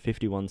 minutes and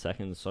 51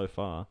 seconds so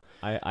far.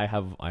 I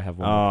have one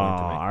more point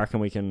to make. I reckon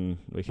we can.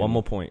 One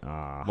more point.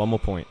 One more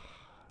point.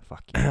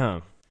 Fuck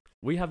you.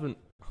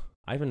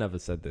 I haven't ever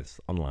said this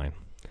online,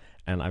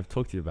 and I've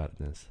talked to you about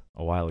this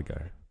a while ago,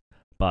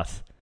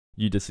 but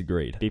you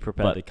disagreed. Be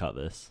prepared But to cut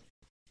this.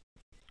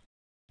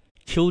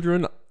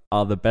 children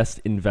are the best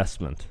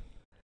investment,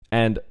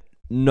 and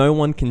no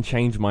one can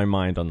change my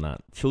mind on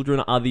that.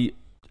 Children are the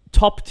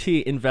top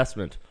tier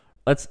investment.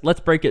 Let's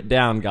break it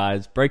down,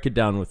 guys. Break it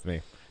down with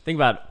me. Think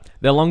about it.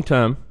 They're long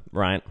term,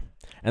 right?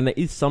 And there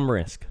is some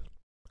risk.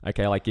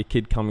 Okay, like your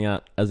kid coming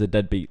out as a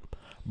deadbeat.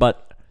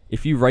 But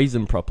if you raise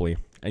them properly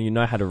and you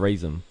know how to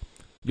raise them,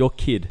 your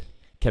kid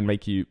can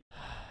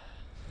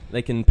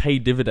they can pay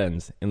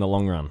dividends in the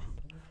long run.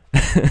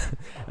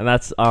 And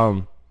that's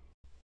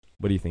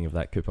what do you think of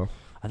that, Cooper?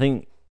 I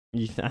think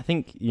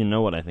you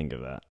know what I think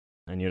of that,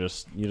 and you're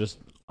just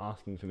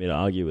asking for me to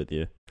argue with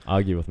you.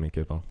 Argue with me,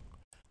 Cooper.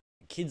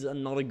 Kids are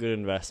not a good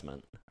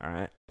investment, all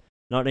right?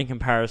 Not in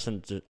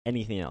comparison to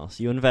anything else.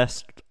 You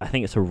invest, I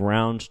think it's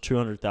around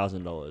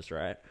 $200,000,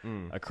 right?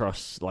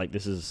 Across, like,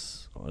 this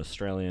is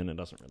Australian, it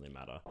doesn't really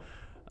matter.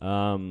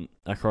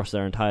 Across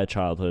their entire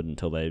childhood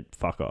until they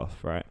fuck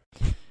off, right?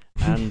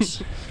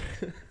 And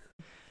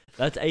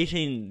that's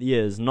 18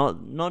 years.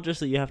 Not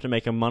just that you have to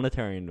make a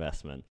monetary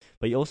investment,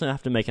 but you also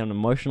have to make an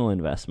emotional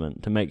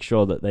investment to make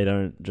sure that they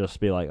don't just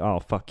be like, oh,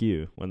 fuck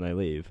you when they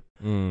leave,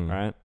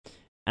 right?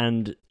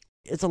 And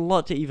it's a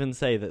lot to even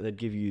say that they'd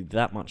give you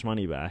that much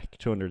money back,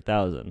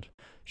 200,000.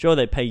 Sure,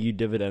 they pay you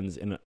dividends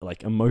in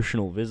like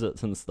emotional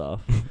visits and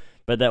stuff,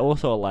 but they're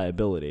also a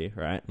liability,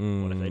 right?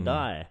 What if they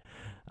die?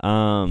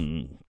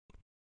 And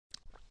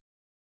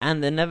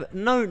they're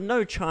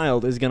no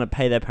child is gonna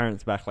pay their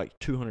parents back like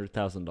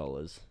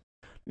 $200,000.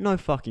 No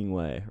fucking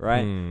way,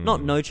 right?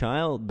 Not no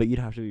child, but you'd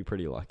have to be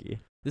pretty lucky.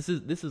 This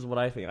is what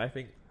I think. I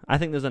think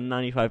there's a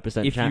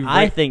 95% If chance. you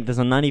I think there's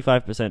a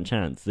 95%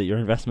 chance that your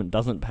investment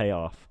doesn't pay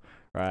off,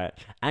 right?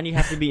 And you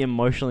have to be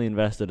emotionally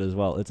invested as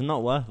well. It's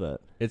not worth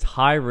it. it's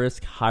high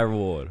risk, high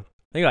reward.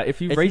 Think about it.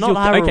 If you It's raise not your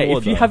high okay,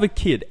 reward, if you though. have a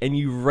kid and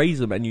you raise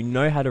them and you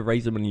know how to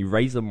raise them and you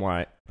raise them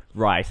right,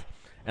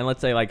 and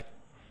let's say like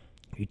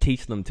you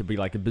teach them to be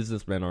like a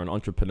businessman or an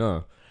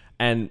entrepreneur,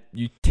 and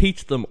you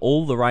teach them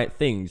all the right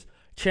things,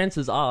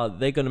 chances are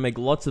they're going to make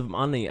lots of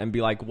money and be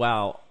like,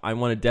 wow, I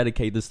want to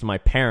dedicate this to my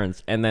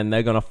parents, and then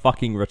they're going to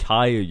fucking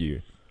retire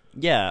you.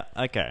 Yeah,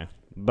 okay.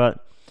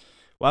 But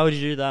why would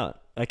you do that?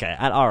 Okay,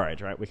 at our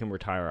age, right, we can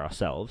retire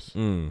ourselves.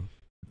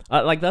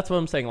 Like, that's what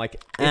I'm saying.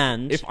 Like,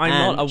 if I'm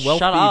not a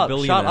wealthy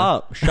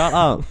billionaire... Shut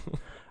up.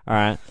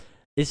 Alright.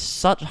 It's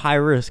such high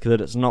risk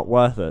that it's not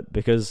worth it,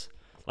 because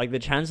like the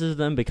chances of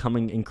them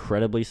becoming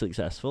incredibly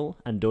successful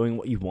and doing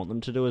what you want them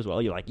to do as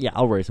well, you're like, yeah,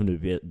 I'll raise them to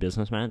be a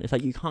businessman. It's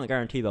like you can't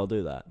guarantee they'll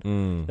do that.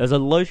 There's a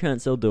low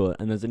chance they'll do it,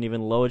 and there's an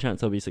even lower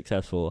chance they'll be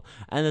successful,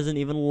 and there's an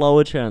even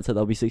lower chance that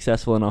they'll be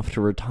successful enough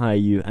to retire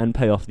you and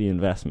pay off the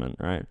investment,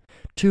 right?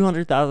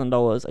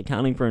 $200,000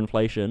 accounting for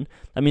inflation,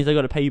 that means they've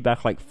got to pay you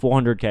back like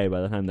 $400K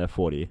by the time they're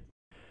 40,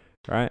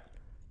 right?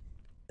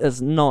 It's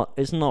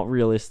not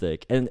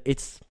realistic, and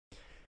it's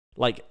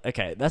like,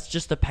 okay, that's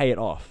just to pay it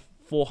off.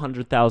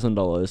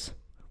 $400,000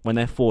 when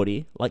they're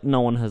 40. Like, no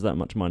one has that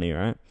much money,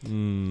 right?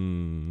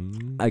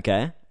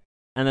 Okay.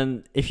 And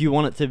then if you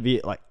want it to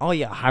be like, oh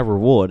yeah, high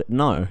reward,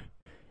 no.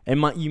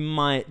 You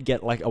might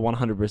get like a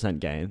 100%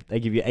 gain. They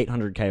give you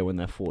 $800K when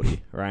they're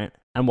 40, right?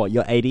 And what,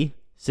 you're 80,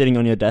 sitting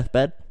on your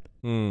deathbed?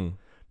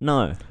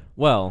 No.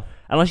 Well,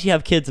 unless you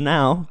have kids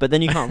now, but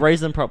then you can't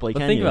raise them properly, but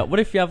can think you? about, what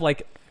if you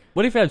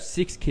have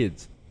 6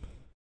 kids?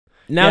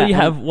 Now you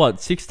have,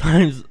 6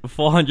 times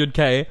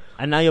 400K?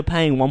 And now you're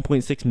paying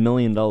 $1.6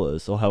 million, or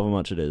however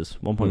much it is.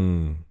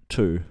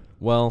 1.2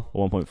 Well,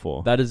 or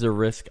 1.4. that is a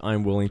risk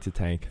I'm willing to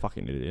take.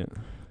 Fucking idiot.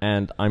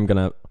 And I'm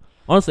going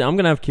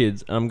to have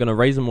kids, and I'm going to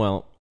raise them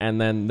well, and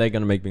then they're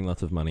gonna make me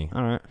lots of money.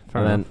 All right,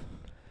 fair And enough. then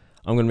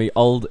I'm gonna be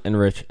old and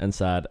rich and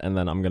sad, and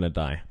then I'm gonna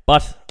die.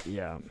 But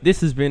Yeah.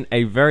 this has been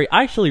a very.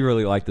 I actually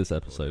really like this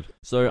episode.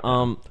 So you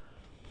want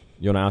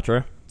an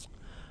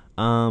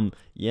outro?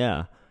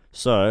 Yeah.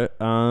 So,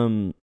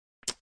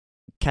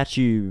 catch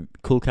you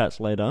cool cats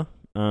later.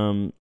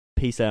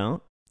 Peace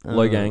out.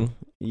 Low gang.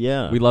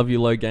 Yeah. We love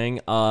you, Low gang.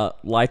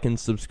 Like and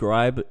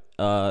subscribe.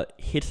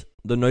 Hit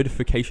the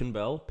notification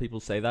bell.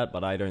 People say that,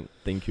 but I don't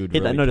think you'd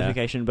Hit really that care.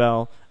 notification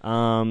bell.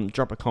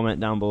 Drop a comment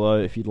down below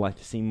if you'd like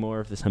to see more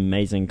of this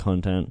amazing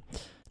content.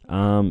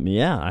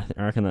 Yeah,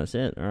 I reckon that's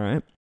it.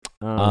 All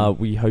right.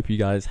 We hope you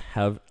guys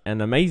have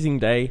an amazing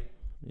day.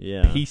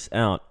 Yeah. Peace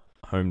out,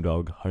 home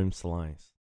dog, home slice.